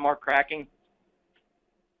starting to get some more cracking.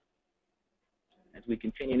 As we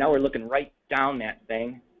continue, now we're looking right down that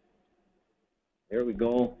thing. There we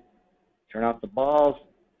go. Turn off the balls.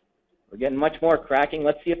 We're getting much more cracking.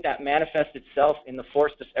 Let's see if that manifests itself in the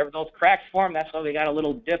force. Ever those cracks form, that's why we got a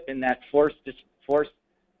little dip in that force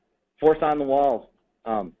on the walls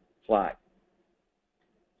plot.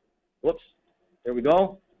 Whoops. There we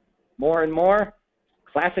go. More and more.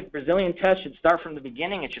 Classic Brazilian test should start from the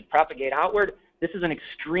beginning. It should propagate outward. This is an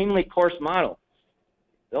extremely coarse model.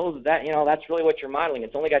 That's really what you're modeling.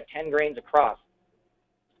 It's only got 10 grains across.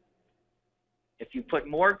 If you put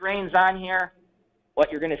more grains on here, what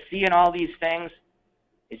you're going to see in all these things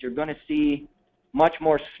is you're going to see much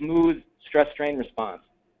more smooth stress-strain response.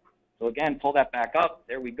 So again, pull that back up.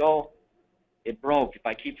 There we go. It broke. If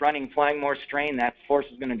I keep running, applying more strain, that force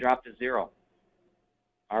is going to drop to 0.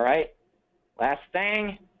 All right. Last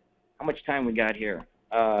thing. How much time we got here?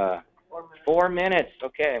 4 minutes. 4 minutes.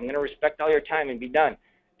 Okay, I'm going to respect all your time and be done.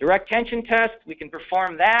 Direct tension test, we can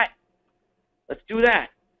perform that. Let's do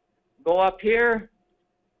that. Go up here.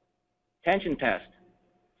 Tension test.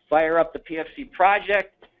 Fire up the PFC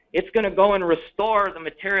project. It's going to go and restore the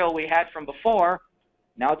material we had from before.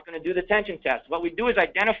 Now it's going to do the tension test. What we do is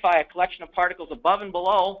identify a collection of particles above and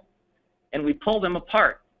below, and we pull them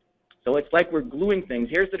apart. So it's like we're gluing things.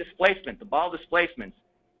 Here's the displacement, the ball displacements.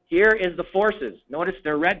 Here is the forces. Notice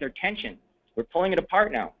they're red, they're tension. We're pulling it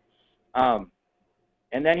apart now.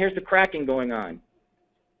 And then here's the cracking going on.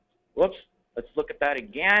 Whoops, let's look at that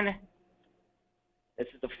again. This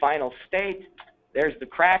is the final state. There's the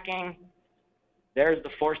cracking. There's the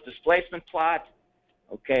force displacement plot.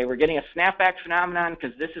 Okay, we're getting a snapback phenomenon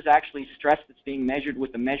because this is actually stress that's being measured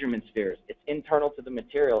with the measurement spheres. It's internal to the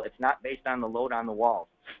material. It's not based on the load on the walls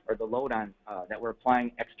or the load on that we're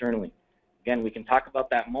applying externally. Again, we can talk about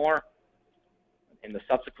that more in the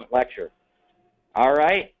subsequent lecture. All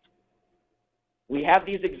right. We have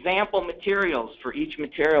these example materials for each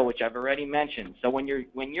material, which I've already mentioned. So when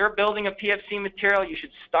you're building a PFC material, you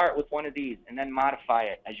should start with one of these and then modify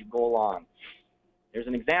it as you go along. There's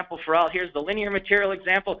an example for all. Here's the linear material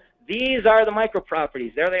example. These are the micro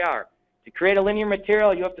properties. There they are. To create a linear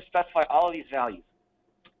material, you have to specify all of these values.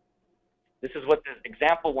 This is what the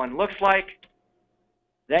example one looks like.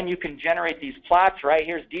 Then you can generate these plots, right?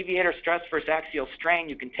 Here's deviator stress versus axial strain.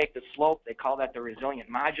 You can take the slope. They call that the resilient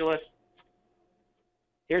modulus.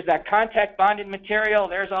 Here's that contact bonded material.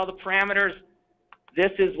 There's all the parameters.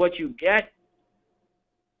 This is what you get.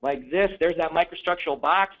 Like this, there's that microstructural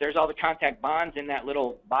box. There's all the contact bonds in that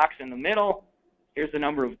little box in the middle. Here's the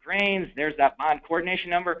number of grains. There's that bond coordination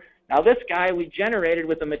number. Now this guy we generated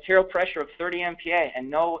with a material pressure of 30 MPa and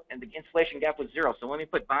the insulation gap was 0. So let me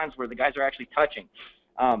put bonds where the guys are actually touching.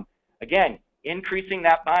 Again, increasing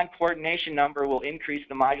that bond coordination number will increase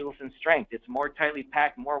the modulus and strength. It's more tightly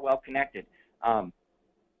packed, more well connected.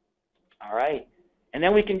 All right. And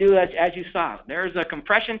then we can do, as you saw, there's a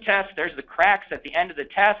compression test. There's the cracks at the end of the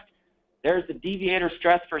test. There's the deviator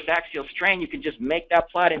stress versus axial strain. You can just make that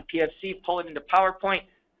plot in PFC, pull it into PowerPoint,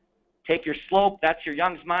 take your slope. That's your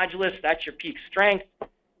Young's modulus. That's your peak strength.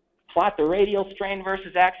 Plot the radial strain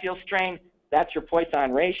versus axial strain. That's your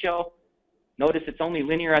Poisson ratio. Notice it's only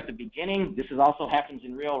linear at the beginning. This also happens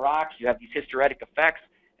in real rocks. You have these hysteretic effects.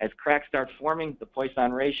 As cracks start forming, the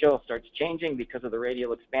Poisson ratio starts changing because of the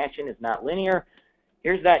radial expansion. It's not linear.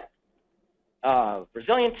 Here's that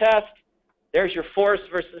Brazilian test. There's your force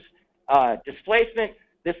versus displacement.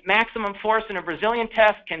 This maximum force in a Brazilian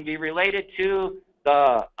test can be related to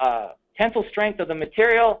the tensile strength of the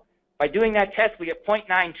material. By doing that test, we get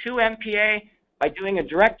 0.92 MPa. By doing a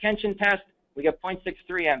direct tension test, we get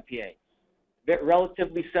 0.63 MPa.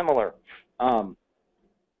 Relatively similar.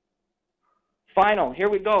 Final, here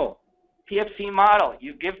we go. PFC model.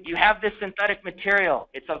 You have this synthetic material.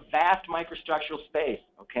 It's a vast microstructural space,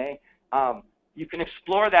 okay? You can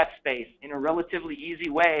explore that space in a relatively easy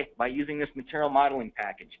way by using this material modeling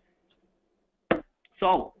package.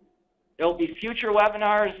 So there will be future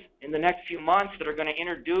webinars in the next few months that are going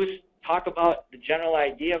to talk about the general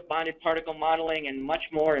idea of bonded particle modeling, and much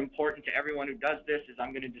more important to everyone who does this is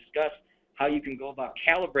I'm going to discuss how you can go about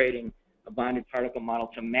calibrating a bonded particle model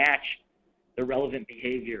to match the relevant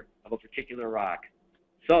behavior of a particular rock.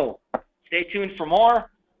 So stay tuned for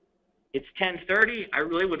more. It's 10:30. I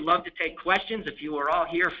really would love to take questions. If you were all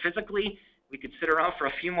here physically, we could sit around for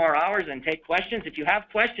a few more hours and take questions. If you have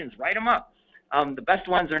questions, write them up. The best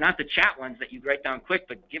ones are not the chat ones that you write down quick,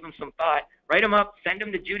 but give them some thought. Write them up, send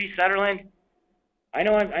them to Judy Sutherland. I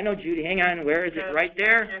know Judy, hang on, where is it? Right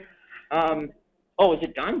there. Oh, is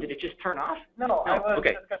it done? Did it just turn off? No, I was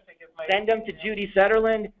okay. just going to give my... Send them to Judy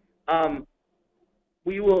Sutherland.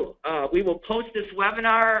 We will post this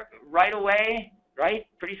webinar right away, right?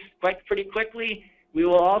 Pretty quickly. We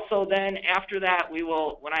will also then, after that,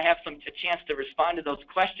 when I have a chance to respond to those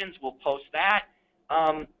questions, we'll post that.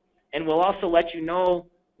 And we'll also let you know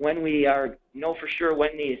when we know for sure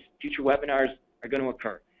when these future webinars are going to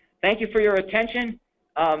occur. Thank you for your attention.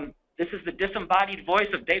 This is the disembodied voice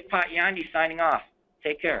of Dave Potyondy signing off.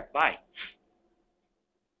 Take care. Bye.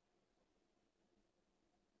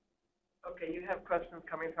 Okay, you have questions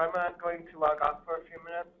coming, so I'm not going to log off for a few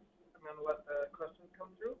minutes. I'm going to let the questions come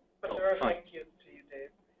through. But there are thank yous to you, Dave.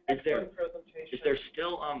 Excellent presentation. Is there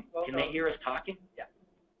still, well can done. they hear us talking? Yeah.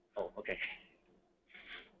 Oh, okay.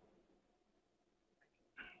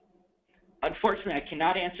 Unfortunately, I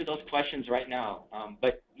cannot answer those questions right now.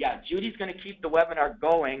 But yeah, Judy's going to keep the webinar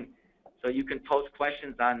going, so you can post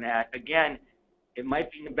questions on that. Again, it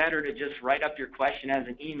might be better to just write up your question as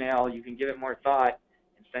an email. You can give it more thought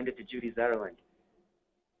and send it to Judy Sutherland.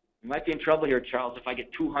 You might be in trouble here, Charles, if I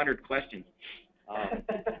get 200 questions.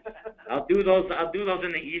 I'll do those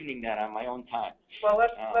in the evening then on my own time. Well,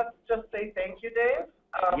 let's just say thank you, Dave.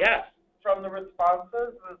 Yes. From the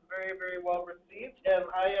responses, it was very, very well received, and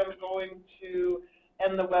I am going to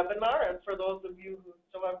end the webinar. And for those of you who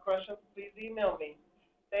still have questions, please email me.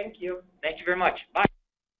 Thank you. Thank you very much. Bye.